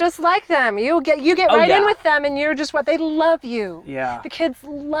act just like them. You get right in with them, and you're just they love you. Yeah. The kids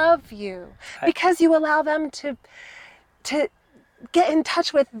love you because you allow them to get in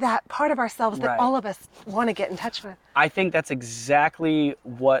touch with that part of ourselves that all of us want to get in touch with. I think that's exactly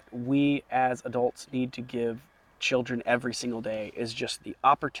what we as adults need to give children every single day, is just the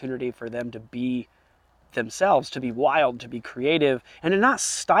opportunity for them to be themselves, to be wild, to be creative, and to not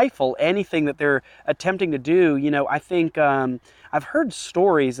stifle anything that they're attempting to do. I think I've heard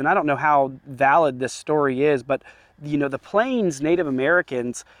stories, and I don't know how valid this story is, but the Plains Native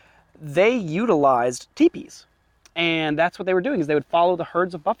Americans, they utilized teepees. And that's what they were doing, is they would follow the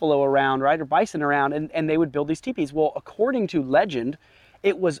herds of buffalo around, right, or bison around, and they would build these teepees. Well, according to legend,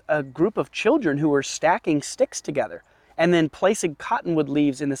 it was a group of children who were stacking sticks together and then placing cottonwood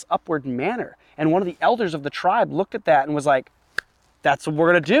leaves in this upward manner. And one of the elders of the tribe looked at that and was like, that's what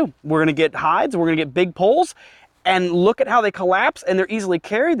we're going to do. We're going to get hides, we're going to get big poles, and look at how they collapse, and they're easily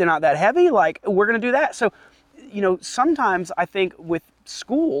carried, they're not that heavy, we're going to do that. So, sometimes I think with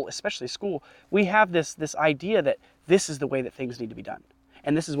school, especially school, we have this idea that this is the way that things need to be done.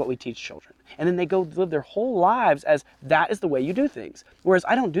 And this is what we teach children. And then they go live their whole lives as that is the way you do things. Whereas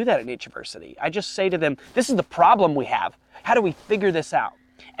I don't do that at Natureversity. I just say to them, this is the problem we have. How do we figure this out?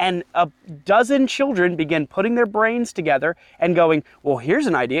 And a dozen children begin putting their brains together and going, well, here's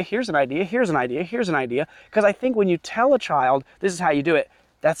an idea, here's an idea, here's an idea, here's an idea. Because I think when you tell a child, this is how you do it,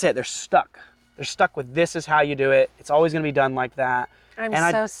 that's it. They're stuck. They're stuck with this is how you do it. It's always going to be done like that.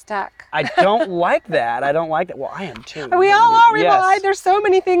 I'm so stuck. I don't like that. I don't like that. Well, I am too. We all are. Yes. There's so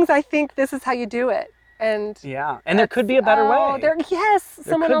many things I think this is how you do it. And yeah, and there could be a better way.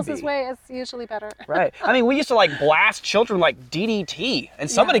 Someone else's way is usually better. Right. I mean, we used to like blast children like DDT, and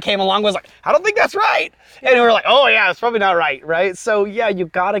somebody came along and was like, I don't think that's right. And we were like, oh yeah, it's probably not right, right? So yeah, you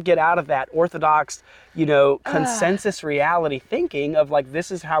got to get out of that orthodox, consensus reality thinking of like,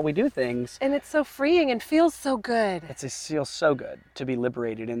 this is how we do things. And it's so freeing and feels so good. It feels so good to be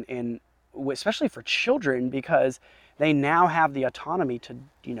liberated, and especially for children, because they now have the autonomy to,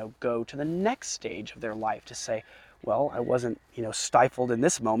 go to the next stage of their life to say, well, I wasn't, stifled in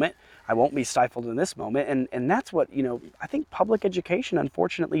this moment. I won't be stifled in this moment. And that's what, I think public education,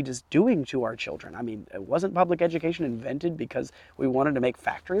 unfortunately, is doing to our children. I mean, it wasn't public education invented because we wanted to make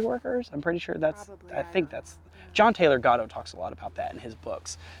factory workers. I'm pretty sure that's John Taylor Gatto talks a lot about that in his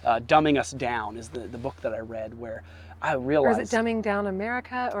books. Dumbing Us Down is the book that I read, where I realized... Or is it Dumbing Down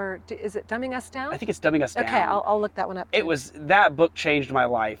America, or is it Dumbing Us Down? I think it's Dumbing Us Down. Okay, I'll look that one up too. That book changed my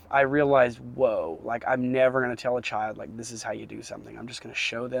life. I realized, whoa, like I'm never going to tell a child, like, this is how you do something. I'm just going to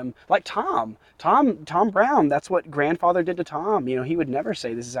show them, like Tom Brown, that's what grandfather did to Tom. He would never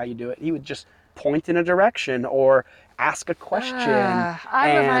say, this is how you do it. He would just point in a direction or ask a question.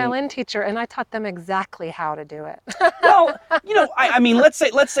 I'm a violin teacher, and I taught them exactly how to do it. Well, I mean, let's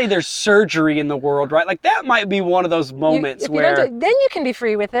say there's surgery in the world, right? Like that might be one of those moments where then you can be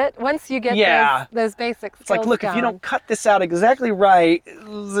free with it once you get those basic skills. It's like, look, if you don't cut this out exactly right,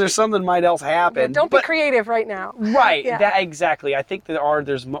 there's something might else happen. Yeah, don't be creative right now. Right. Yeah. That exactly. I think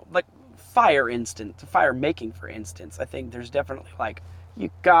there's like fire making, for instance. I think there's definitely like, you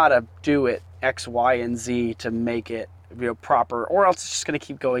gotta do it X, Y, and Z to make it proper, or else it's just gonna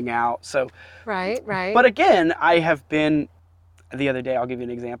keep going out. So right. But again, I have been, the other day, I'll give you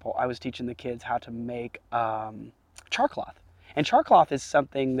an example. I was teaching the kids how to make char cloth. And char cloth is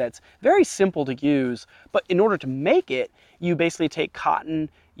something that's very simple to use, but in order to make it, you basically take cotton,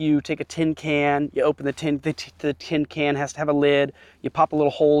 you take a tin can, you open the tin can has to have a lid, you pop a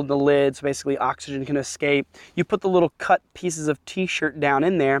little hole in the lid so basically oxygen can escape, you put the little cut pieces of t-shirt down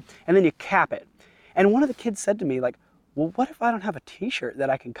in there, and then you cap it. And one of the kids said to me, like, well, what if I don't have a t-shirt that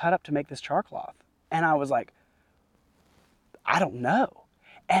I can cut up to make this char cloth? And I was like, I don't know.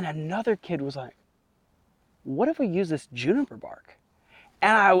 And another kid was like, what if we use this juniper bark?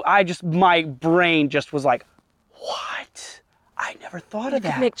 And my brain just was like, what? I never thought of that.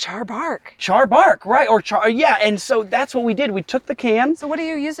 You could make char bark. Char bark, right? Or char, yeah. And so that's what we did. We took the can. So what do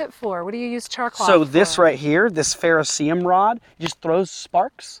you use it for? What do you use char cloth for? So this right here, this ferrocerium rod, just throws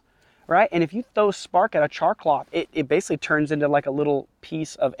sparks, right? And if you throw spark at a char cloth, it basically turns into like a little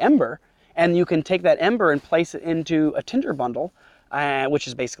piece of ember. And you can take that ember and place it into a tinder bundle, which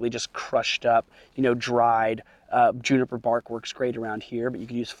is basically just crushed up, dried. Juniper bark works great around here, but you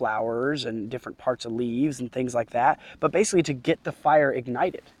can use flowers and different parts of leaves and things like that. But basically to get the fire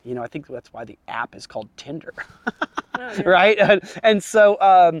ignited, I think that's why the app is called Tinder, right? And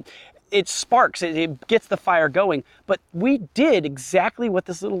so it sparks, it gets the fire going. But we did exactly what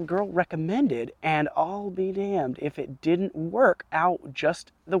this little girl recommended, and I'll be damned if it didn't work out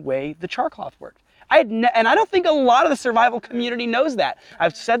just the way the char cloth worked. And I don't think a lot of the survival community knows that.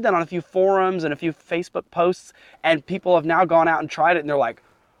 I've said that on a few forums and a few Facebook posts, and people have now gone out and tried it, and they're like,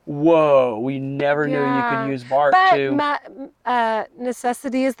 whoa, we never knew you could use bark but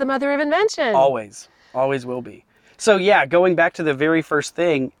necessity is the mother of invention. Always will be. So yeah, going back to the very first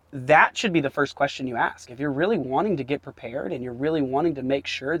thing, that should be the first question you ask. If you're really wanting to get prepared and you're really wanting to make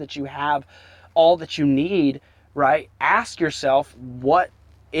sure that you have all that you need, right? Ask yourself, what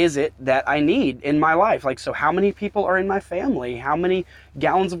is it that I need in my life? Like, so how many people are in my family? How many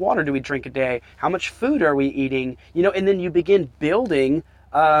gallons of water do we drink a day? How much food are we eating? And then you begin building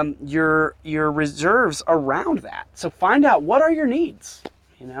your reserves around that. So find out, what are your needs?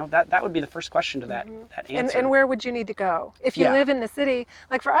 That would be the first question to that answer. And where would you need to go? If you live in the city,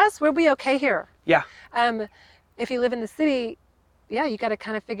 like for us, we'll be okay here. Yeah. If you live in the city, you got to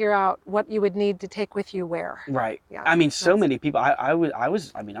kind of figure out what you would need to take with you where. Right. Yeah. I mean, so many people,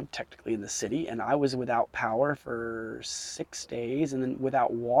 I'm technically in the city, and I was without power for 6 days and then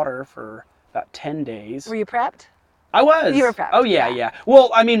without water for about 10 days. Were you prepped? I was. You were prepped. Oh yeah, yeah. Well,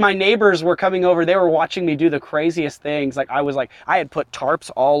 I mean, my neighbors were coming over. They were watching me do the craziest things. Like I had put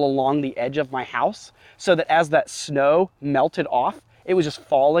tarps all along the edge of my house so that as that snow melted off, it was just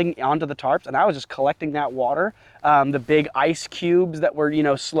falling onto the tarps, and I was just collecting that water. The big ice cubes that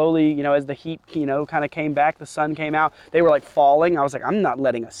were, slowly, as the heat, kind of came back, the sun came out, they were like falling. I was like, I'm not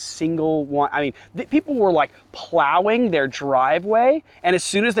letting a single one. I mean, people were like plowing their driveway, and as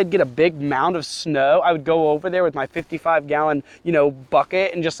soon as they'd get a big mound of snow, I would go over there with my 55-gallon,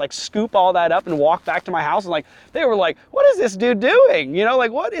 bucket and just like scoop all that up and walk back to my house. And like, they were like, what is this dude doing?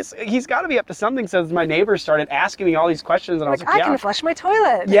 He's got to be up to something. So my neighbors started asking me all these questions, and I was like, I can flush my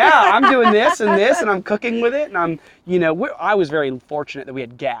toilet. Yeah, I'm doing this and this, and I'm cooking with it, and I was very fortunate that we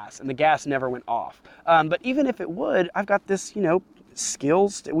had gas, and the gas never went off. But even if it would, I've got this,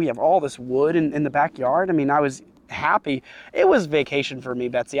 skills. We have all this wood in the backyard. I mean, I was happy. It was vacation for me,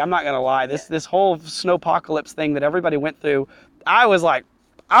 Betsy. I'm not gonna lie. This whole snowpocalypse thing that everybody went through, I was like,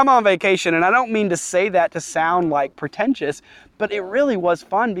 I'm on vacation, and I don't mean to say that to sound like pretentious, but it really was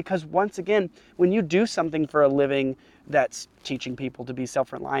fun because once again, when you do something for a living that's teaching people to be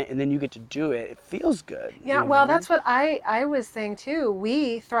self-reliant and then you get to do it, it feels good. Yeah, well, that's what I was saying too.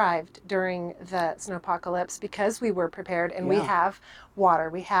 We thrived during the snowpocalypse because we were prepared, and we have water,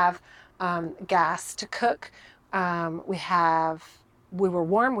 we have gas to cook, we were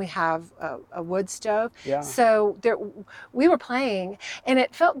warm, we have a wood stove. Yeah. So we were playing, and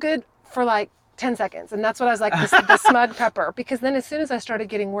it felt good for like 10 seconds. And that's what I was like, the smug prepper. Because then as soon as I started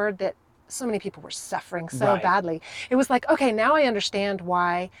getting word that so many people were suffering so badly, it was like, okay, now I understand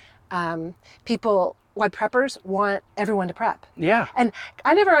why why preppers want everyone to prep. Yeah. And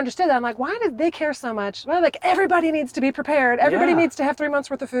I never understood that. I'm like, why did they care so much? Well, like, everybody needs to be prepared. Everybody needs to have 3 months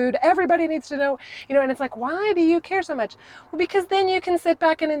worth of food. Everybody needs to know, and it's like, why do you care so much? Well, because then you can sit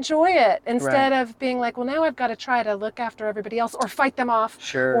back and enjoy it instead of being like, well, now I've got to try to look after everybody else or fight them off.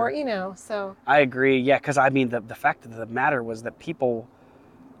 Sure. Or, so. I agree. Yeah. Cause I mean, the fact of the matter was that people,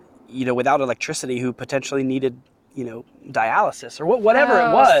 without electricity who potentially needed, dialysis or whatever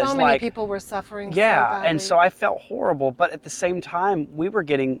it was. So many people were suffering. Yeah, so badly. and so I felt horrible, but at the same time, we were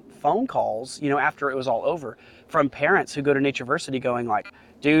getting phone calls, after it was all over, from parents who go to Natureversity going like,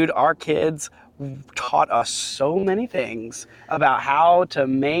 dude, our kids taught us so many things about how to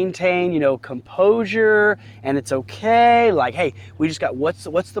maintain, composure, and it's okay. Like, hey, we just got, what's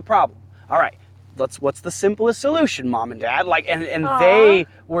the problem? All right. What's the simplest solution, Mom and Dad? Like, and they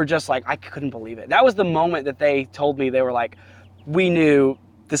were just like, I couldn't believe it. That was the moment that they told me, they were like, we knew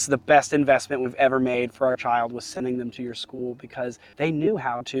this is the best investment we've ever made for our child, was sending them to your school, because they knew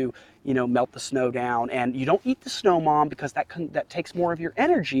how to, melt the snow down. And you don't eat the snow, Mom, because that takes more of your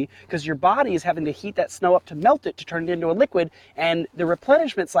energy, because your body is having to heat that snow up to melt it, to turn it into a liquid, and the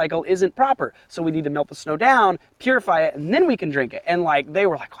replenishment cycle isn't proper. So we need to melt the snow down, purify it, and then we can drink it. And like, they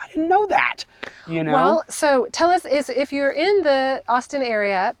were like, I didn't know that. Well, so tell us, if you're in the Austin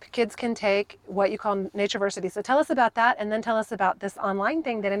area, kids can take what you call Natureversity. So tell us about that, and then tell us about this online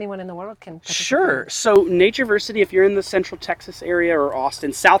thing that anyone in the world can participate in. Sure. So Natureversity, if you're in the Central Texas area, or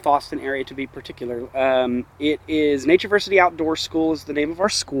Austin, South Austin area to be particular, it is Natureversity Outdoor School is the name of our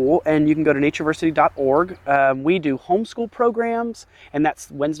school, and you can go to natureversity.org. We do homeschool programs, and that's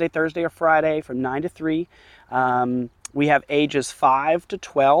Wednesday, Thursday, or Friday from 9 to 3. We have ages 5 to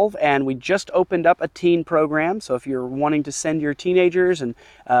 12, and we just opened up a teen program. So if you're wanting to send your teenagers and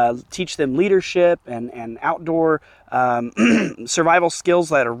teach them leadership and outdoor survival skills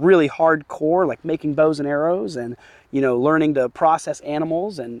that are really hardcore, like making bows and arrows and learning to process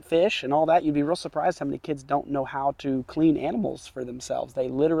animals and fish and all that, you'd be real surprised how many kids don't know how to clean animals for themselves. They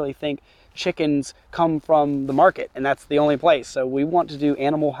literally think chickens come from the market and that's the only place. So we want to do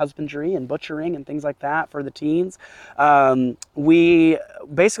animal husbandry and butchering and things like that for the teens. We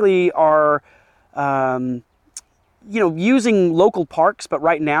basically are using local parks, but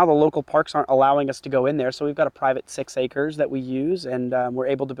right now the local parks aren't allowing us to go in there. So we've got a private 6 acres that we use, and we're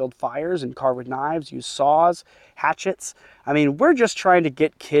able to build fires and carve with knives, use saws, hatchets. I mean, we're just trying to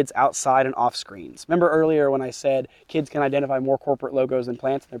get kids outside and off screens. Remember earlier when I said kids can identify more corporate logos than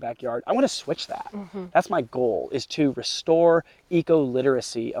plants in their backyard? I want to switch that. Mm-hmm. That's my goal, is to restore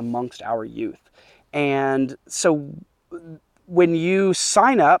eco-literacy amongst our youth. And so when you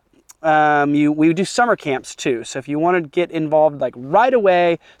sign up, we do summer camps too. So if you want to get involved like right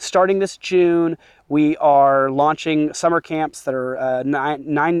away, starting this June, we are launching summer camps that are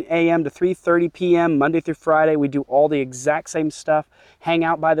 9 a.m. to 3:30 p.m. Monday through Friday. We do all the exact same stuff. Hang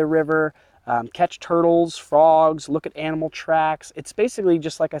out by the river, catch turtles, frogs, look at animal tracks. It's basically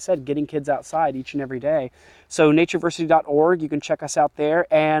just, like I said, getting kids outside each and every day. So natureversity.org, you can check us out there.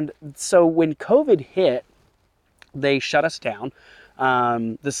 And so when COVID hit, they shut us down.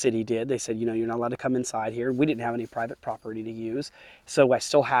 The city did. They said, you're not allowed to come inside here. We didn't have any private property to use. So I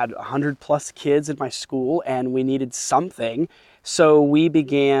still had 100 plus kids in my school, and we needed something. So we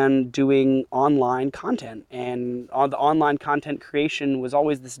began doing online content. And the online content creation was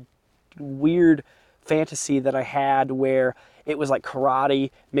always this weird fantasy that I had where it was like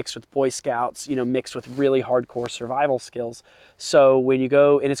karate mixed with Boy Scouts, mixed with really hardcore survival skills. So when you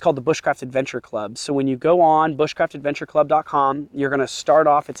go, and it's called the Bushcraft Adventure Club. So when you go on bushcraftadventureclub.com, you're going to start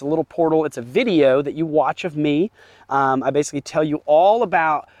off, it's a little portal, it's a video that you watch of me. I basically tell you all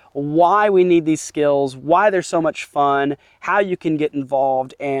about why we need these skills, why they're so much fun, how you can get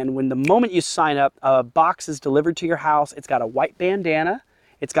involved. And when the moment you sign up, a box is delivered to your house. It's got a white bandana.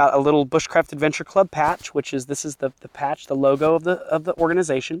 It's got a little Bushcraft Adventure Club patch, this is the patch, the logo of the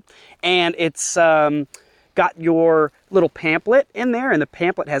organization. And it's got your little pamphlet in there, and the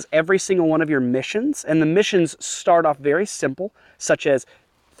pamphlet has every single one of your missions. And the missions start off very simple, such as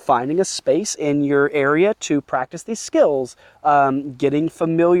finding a space in your area to practice these skills, getting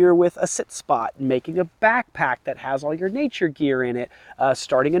familiar with a sit spot, making a backpack that has all your nature gear in it,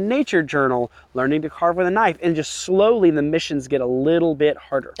 starting a nature journal, learning to carve with a knife, and just slowly the missions get a little bit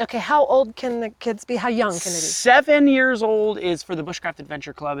harder. Okay, how old can the kids be? How young can they be? 7 years old is for the Bushcraft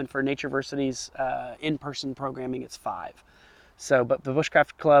Adventure Club, and for Natureversity's in-person programming, it's 5. So, but the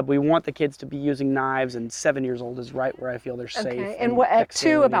Bushcraft Club, we want the kids to be using knives, and 7 years old is right where I feel they're safe. Okay, and what, at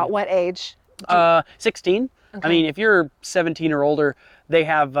 2, about what age? 16. Okay. I mean, if you're 17 or older, they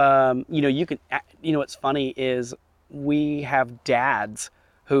have, you can, what's funny is we have dads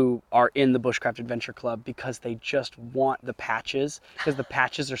who are in the Bushcraft Adventure Club because they just want the patches, because the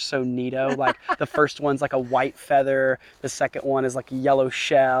patches are so neato. Like the first one's like a white feather, the second one is like a yellow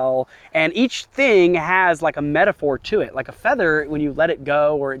shell, and each thing has like a metaphor to it. Like a feather, when you let it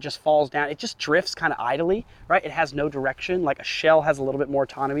go or it just falls down, it just drifts kind of idly, right? It has no direction. Like a shell has a little bit more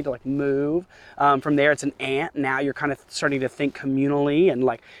autonomy to like move. From there, it's an ant. Now you're kind of starting to think communally, and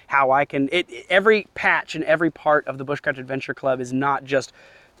like how I can, every patch and every part of the Bushcraft Adventure Club is not just,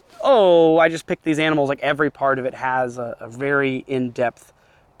 oh, I just picked these animals. Like every part of it has a very in-depth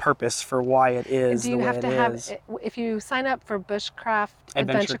purpose for why it is the way it is. Do you have to have, if you sign up for Bushcraft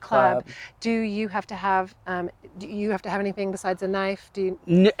Adventure Club, do you have to have anything besides a knife?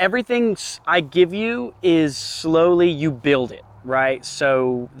 Everything I give you is slowly you build it, right?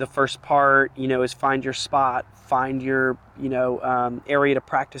 So the first part, is find your spot, find your, area to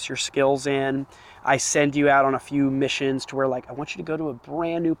practice your skills in. I send you out on a few missions to where, like, I want you to go to a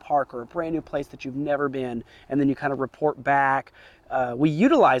brand new park or a brand new place that you've never been, and then you kind of report back. We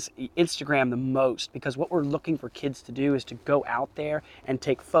utilize Instagram the most because what we're looking for kids to do is to go out there and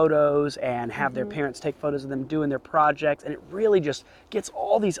take photos and have their parents take photos of them doing their projects, and it really just gets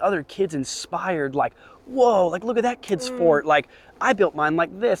all these other kids inspired, like, whoa, like look at that kid's fort, like I built mine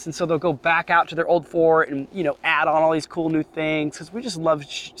like this. And so they'll go back out to their old fort and add on all these cool new things, because we just love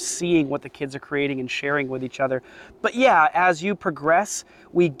seeing what the kids are creating and sharing with each other. But yeah, as you progress,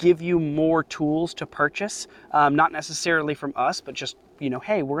 we give you more tools to purchase, not necessarily from us, but just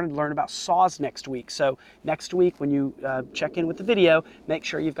hey, we're going to learn about saws next week. So next week when you check in with the video, make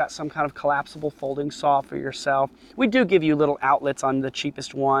sure you've got some kind of collapsible folding saw for yourself. We do give you little outlets on the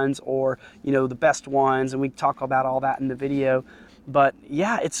cheapest ones or the best ones, and we talk about all that in the video. But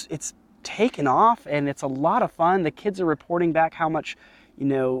yeah, it's taken off, and it's a lot of fun. The kids are reporting back how much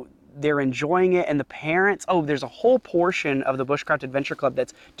they're enjoying it, and the parents, there's a whole portion of the Bushcraft Adventure Club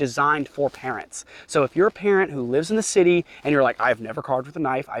that's designed for parents. So if you're a parent who lives in the city and you're like, I've never carved with a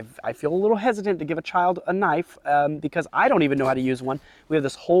knife, I feel a little hesitant to give a child a knife because I don't even know how to use one, we have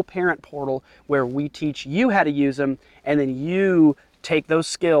this whole parent portal where we teach you how to use them, and then you take those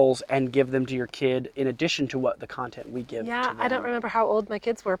skills and give them to your kid in addition to what the content we give to them. I don't remember how old my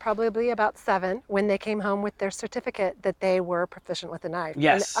kids were, probably about 7, when they came home with their certificate that they were proficient with a knife.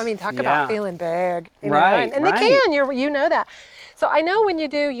 Yes. And, talk about feeling big. Right. And they can, you know that. So I know when you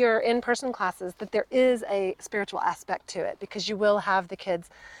do your in-person classes that there is a spiritual aspect to it, because you will have the kids,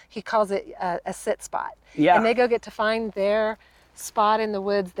 he calls it a sit spot. Yeah. And they go get to find their spot in the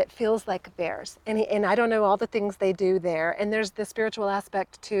woods that feels like theirs, and I don't know all the things they do there, and there's the spiritual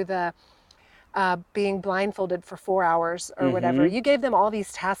aspect to the being blindfolded for 4 hours or whatever. You gave them all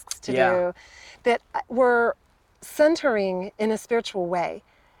these tasks to do that were centering in a spiritual way.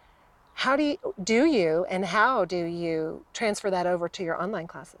 How do you transfer that over to your online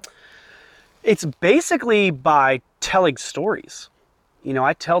classes? It's basically by telling stories.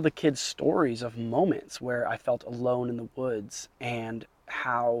 I tell the kids stories of moments where I felt alone in the woods, and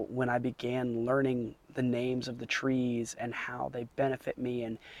how when I began learning the names of the trees and how they benefit me,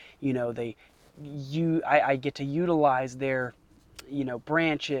 and they I get to utilize their,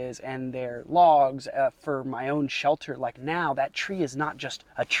 branches and their logs for my own shelter. Like now, that tree is not just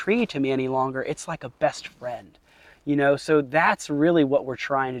a tree to me any longer. It's like a best friend, So that's really what we're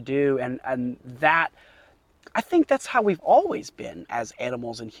trying to do, and that I think that's how we've always been as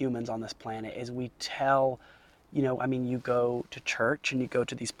animals and humans on this planet. Is we tell, you go to church and you go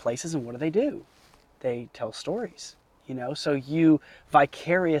to these places, and what do? They tell stories. So you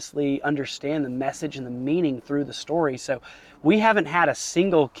vicariously understand the message and the meaning through the story. So we haven't had a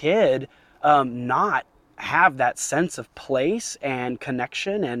single kid not have that sense of place and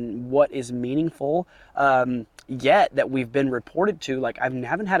connection and what is meaningful yet that we've been reported to. Like, I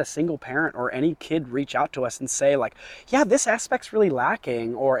haven't had a single parent or any kid reach out to us and say, like, yeah, this aspect's really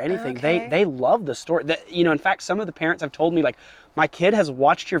lacking or anything. Okay. They love the story. In fact, some of the parents have told me, like, my kid has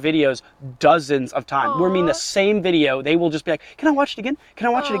watched your videos dozens of times. We mean the same video. They will just be like, can I watch it again? Can I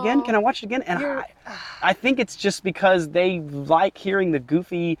watch it again? Can I watch it again? And I think it's just because they like hearing the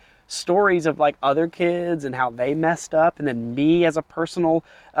goofy stories of like other kids and how they messed up, and then me as a personal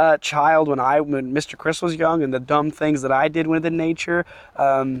child when Mr. Chris was young, and the dumb things that I did within nature.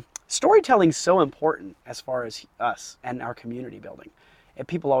 Storytelling is so important as far as us and our community building. And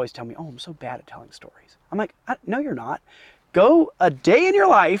people always tell me, oh, I'm so bad at telling stories. I'm like, no, you're not. Go a day in your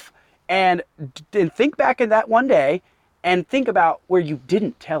life and think back at that one day and think about where you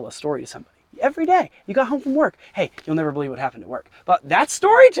didn't tell a story to somebody. Every day you got home from work. Hey, you'll never believe what happened at work. But that's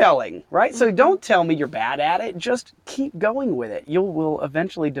storytelling, right? So don't tell me you're bad at it. Just keep going with it. You will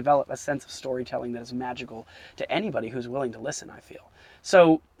eventually develop a sense of storytelling that is magical to anybody who's willing to listen, I feel.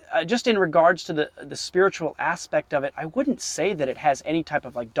 So just in regards to the spiritual aspect of it, I wouldn't say that it has any type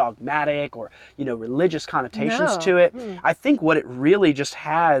of like dogmatic or, religious connotations to it. I think what it really just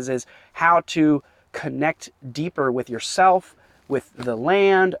has is how to connect deeper with yourself, with the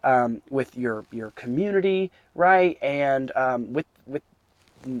land, with your community, right? And with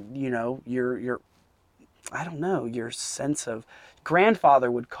your I don't know, your sense of, grandfather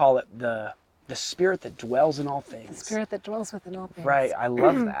would call it the spirit that dwells in all things. The spirit that dwells within all things. Right. I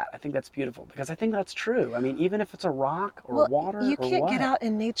love that. I think that's beautiful because I think that's true. I mean, even if it's a rock or water you or can't what. get out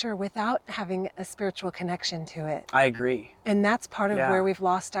in nature without having a spiritual connection to it. I agree. And that's part of where we've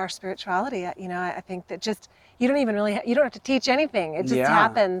lost our spirituality. I think that just, you don't even really, you don't have to teach anything. It just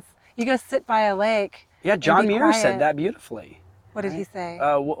happens. You go sit by a lake. Yeah, John Muir said that beautifully. What did he say?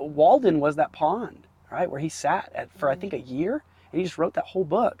 Walden was that pond, right, where he sat for I think a year, and he just wrote that whole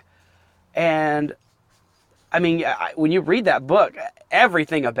book. And I mean, when you read that book,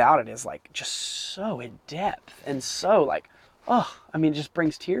 everything about it is like just so in depth and so like, it just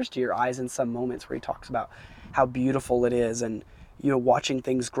brings tears to your eyes in some moments where he talks about how beautiful it is, and watching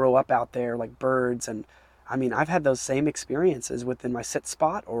things grow up out there like birds. And I mean, I've had those same experiences within my sit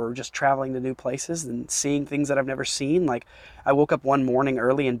spot or just traveling to new places and seeing things that I've never seen. Like, I woke up one morning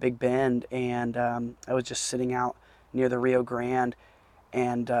early in Big Bend, and I was just sitting out near the Rio Grande,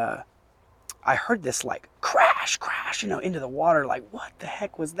 and I heard this like crash, into the water. Like, what the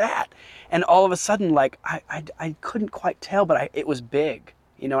heck was that? And all of a sudden, like, I couldn't quite tell, but it was big,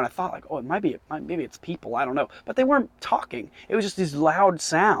 and I thought like, oh, maybe it's people. I don't know. But they weren't talking. It was just these loud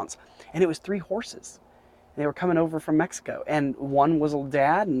sounds. And it was 3 horses. They were coming over from Mexico. And one was a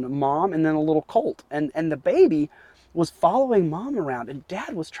dad and a mom and then a little colt. And the baby was following mom around, and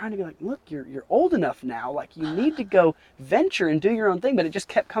dad was trying to be like, look, you're old enough now, like you need to go venture and do your own thing. But it just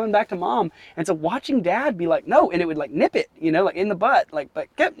kept coming back to mom. And so watching dad be like, no, and it would like nip it, like in the butt, like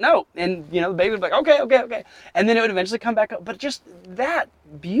no. And the baby would be like, okay. And then it would eventually come back up. But just that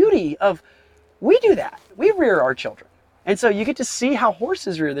beauty of, we do that. We rear our children. And so you get to see how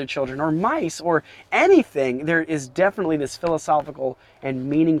horses rear their children, or mice, or anything. There is definitely this philosophical and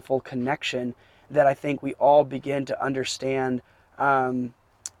meaningful connection that I think we all begin to understand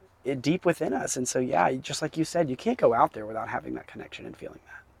it deep within us. And so, yeah, just like you said, you can't go out there without having that connection and feeling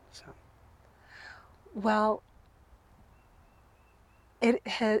that. So, well,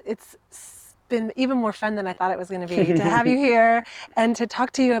 it's been even more fun than I thought it was going to be to have you here and to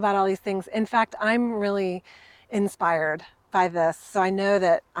talk to you about all these things. In fact, I'm really inspired by this. So I know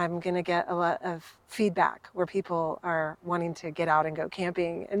that I'm going to get a lot of feedback where people are wanting to get out and go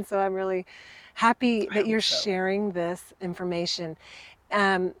camping. And so I'm really happy that you're sharing this information.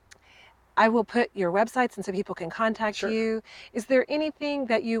 I will put your websites and so people can contact you. Is there anything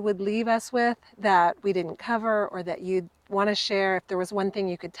that you would leave us with that we didn't cover, or that you'd want to share? If there was one thing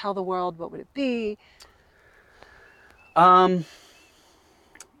you could tell the world, what would it be?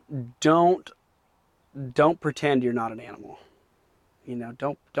 Don't pretend you're not an animal.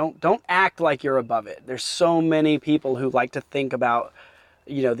 Don't act like you're above it. There's so many people who like to think about,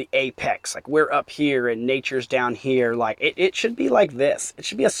 the apex, like we're up here and nature's down here. Like it should be like this. It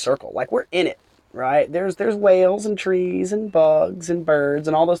should be a circle. Like we're in it, right? There's whales and trees and bugs and birds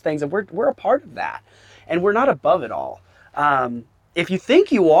and all those things, and we're a part of that, and we're not above it all. If you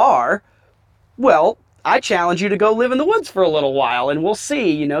think you are, well, I challenge you to go live in the woods for a little while, and we'll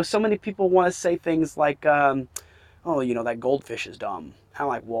see. So many people want to say things like, oh, that goldfish is dumb. I'm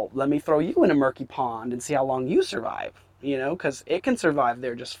like, well, let me throw you in a murky pond and see how long you survive. Because it can survive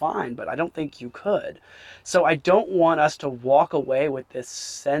there just fine, but I don't think you could. So I don't want us to walk away with this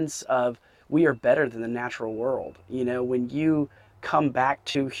sense of we are better than the natural world. When you come back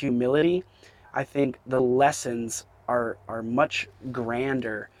to humility, I think the lessons are much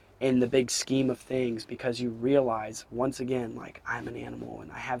grander in the big scheme of things, because you realize once again, like, I'm an animal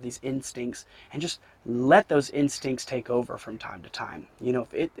and I have these instincts, and just let those instincts take over from time to time.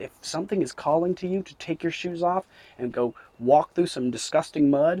 If something is calling to you to take your shoes off and go walk through some disgusting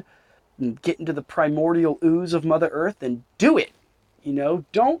mud and get into the primordial ooze of Mother Earth, then do it.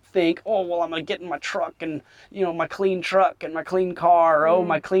 Don't think, oh, well, I'm going to get in my truck and, my clean truck and my clean car, or, oh,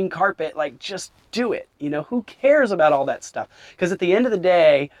 my clean carpet. Like, just do it. Who cares about all that stuff? Because at the end of the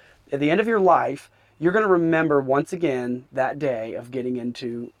day, at the end of your life, you're going to remember once again that day of getting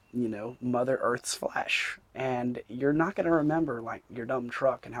into, Mother Earth's flesh. And you're not going to remember, like, your dumb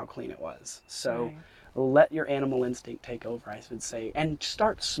truck and how clean it was. So Right. Let your animal instinct take over, I would say. And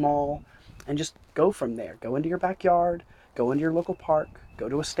start small and just go from there. Go into your backyard. Go into your local park, go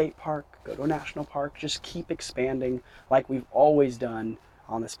to a state park, go to a national park. Just keep expanding like we've always done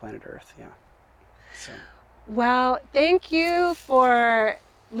on this planet Earth. Yeah. So. Well, thank you for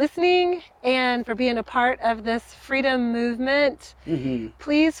listening and for being a part of this freedom movement. Mm-hmm.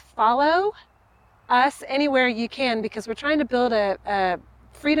 Please follow us anywhere you can, because we're trying to build a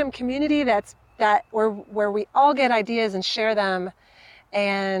freedom community where we all get ideas and share them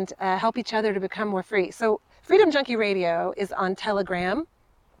and help each other to become more free. So Freedom Junkie Radio is on Telegram.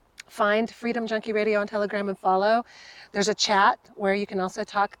 Find Freedom Junkie Radio on Telegram and follow. There's a chat where you can also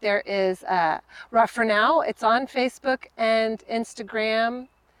talk. There is, for now, it's on Facebook and Instagram.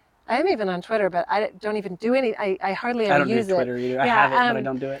 I'm even on Twitter, but I don't even do any. I hardly ever use it. I don't do Twitter either. Yeah, I have it, but I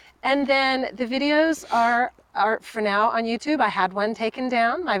don't do it. And then the videos are for now on YouTube. I had one taken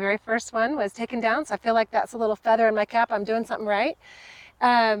down. My very first one was taken down, so I feel like that's a little feather in my cap. I'm doing something right.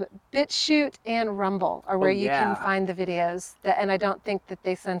 BitChute and Rumble are where you can find the videos, and I don't think that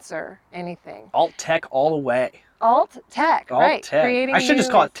they censor anything. Alt tech all the way. Alt tech, right? Tech. Creating I should just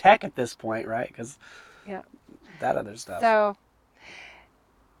new- call it tech at this point, right? Because Yeah. that other stuff. So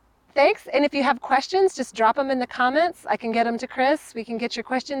thanks. And if you have questions, just drop them in the comments. I can get them to Chris. We can get your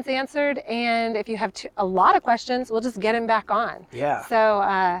questions answered. And if you have a lot of questions, we'll just get him back on. Yeah.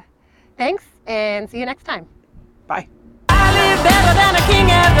 So thanks, and see you next time. Bye. I live better than a king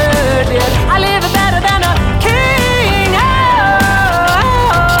ever did. I live better than a king. I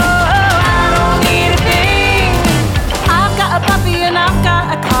don't need a thing. I've got a puppy and I've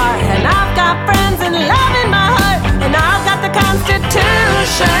got a car, and I've got friends and love in my heart, and I've got the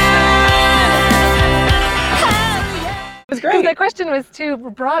Constitution. It was great. The question was too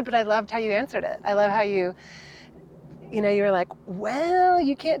broad, but I loved how you answered it. I love how you were like, well,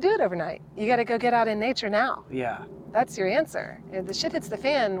 you can't do it overnight. You got to go get out in nature now. Yeah. That's your answer. If the shit hits the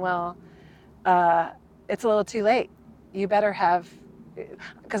fan, well, it's a little too late. You better have,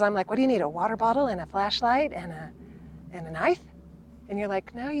 because I'm like, what do you need? A water bottle and a flashlight and a knife? And you're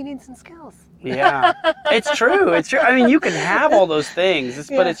like, no, you need some skills. Yeah. It's true. It's true. I mean, you can have all those things,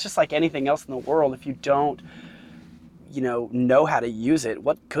 but it's just like anything else in the world. If you don't, know how to use it,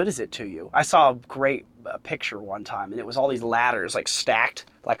 what good is it to you? I saw a great picture one time, and it was all these ladders like stacked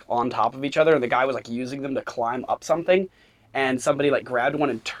like on top of each other, and the guy was like using them to climb up something, and somebody like grabbed one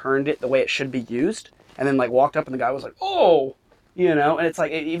and turned it the way it should be used, and then like walked up, and the guy was like, oh, and it's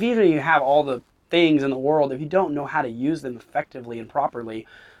like, if even you have all the things in the world, if you don't know how to use them effectively and properly,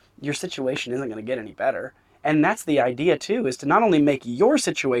 your situation isn't going to get any better. And that's the idea too, is to not only make your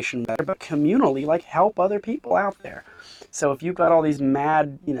situation better, but communally, like, help other people out there. So if you've got all these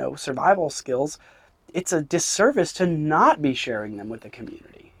mad, survival skills, it's a disservice to not be sharing them with the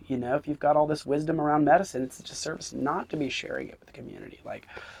community. If you've got all this wisdom around medicine, it's a disservice not to be sharing it with the community. Like,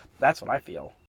 that's what I feel.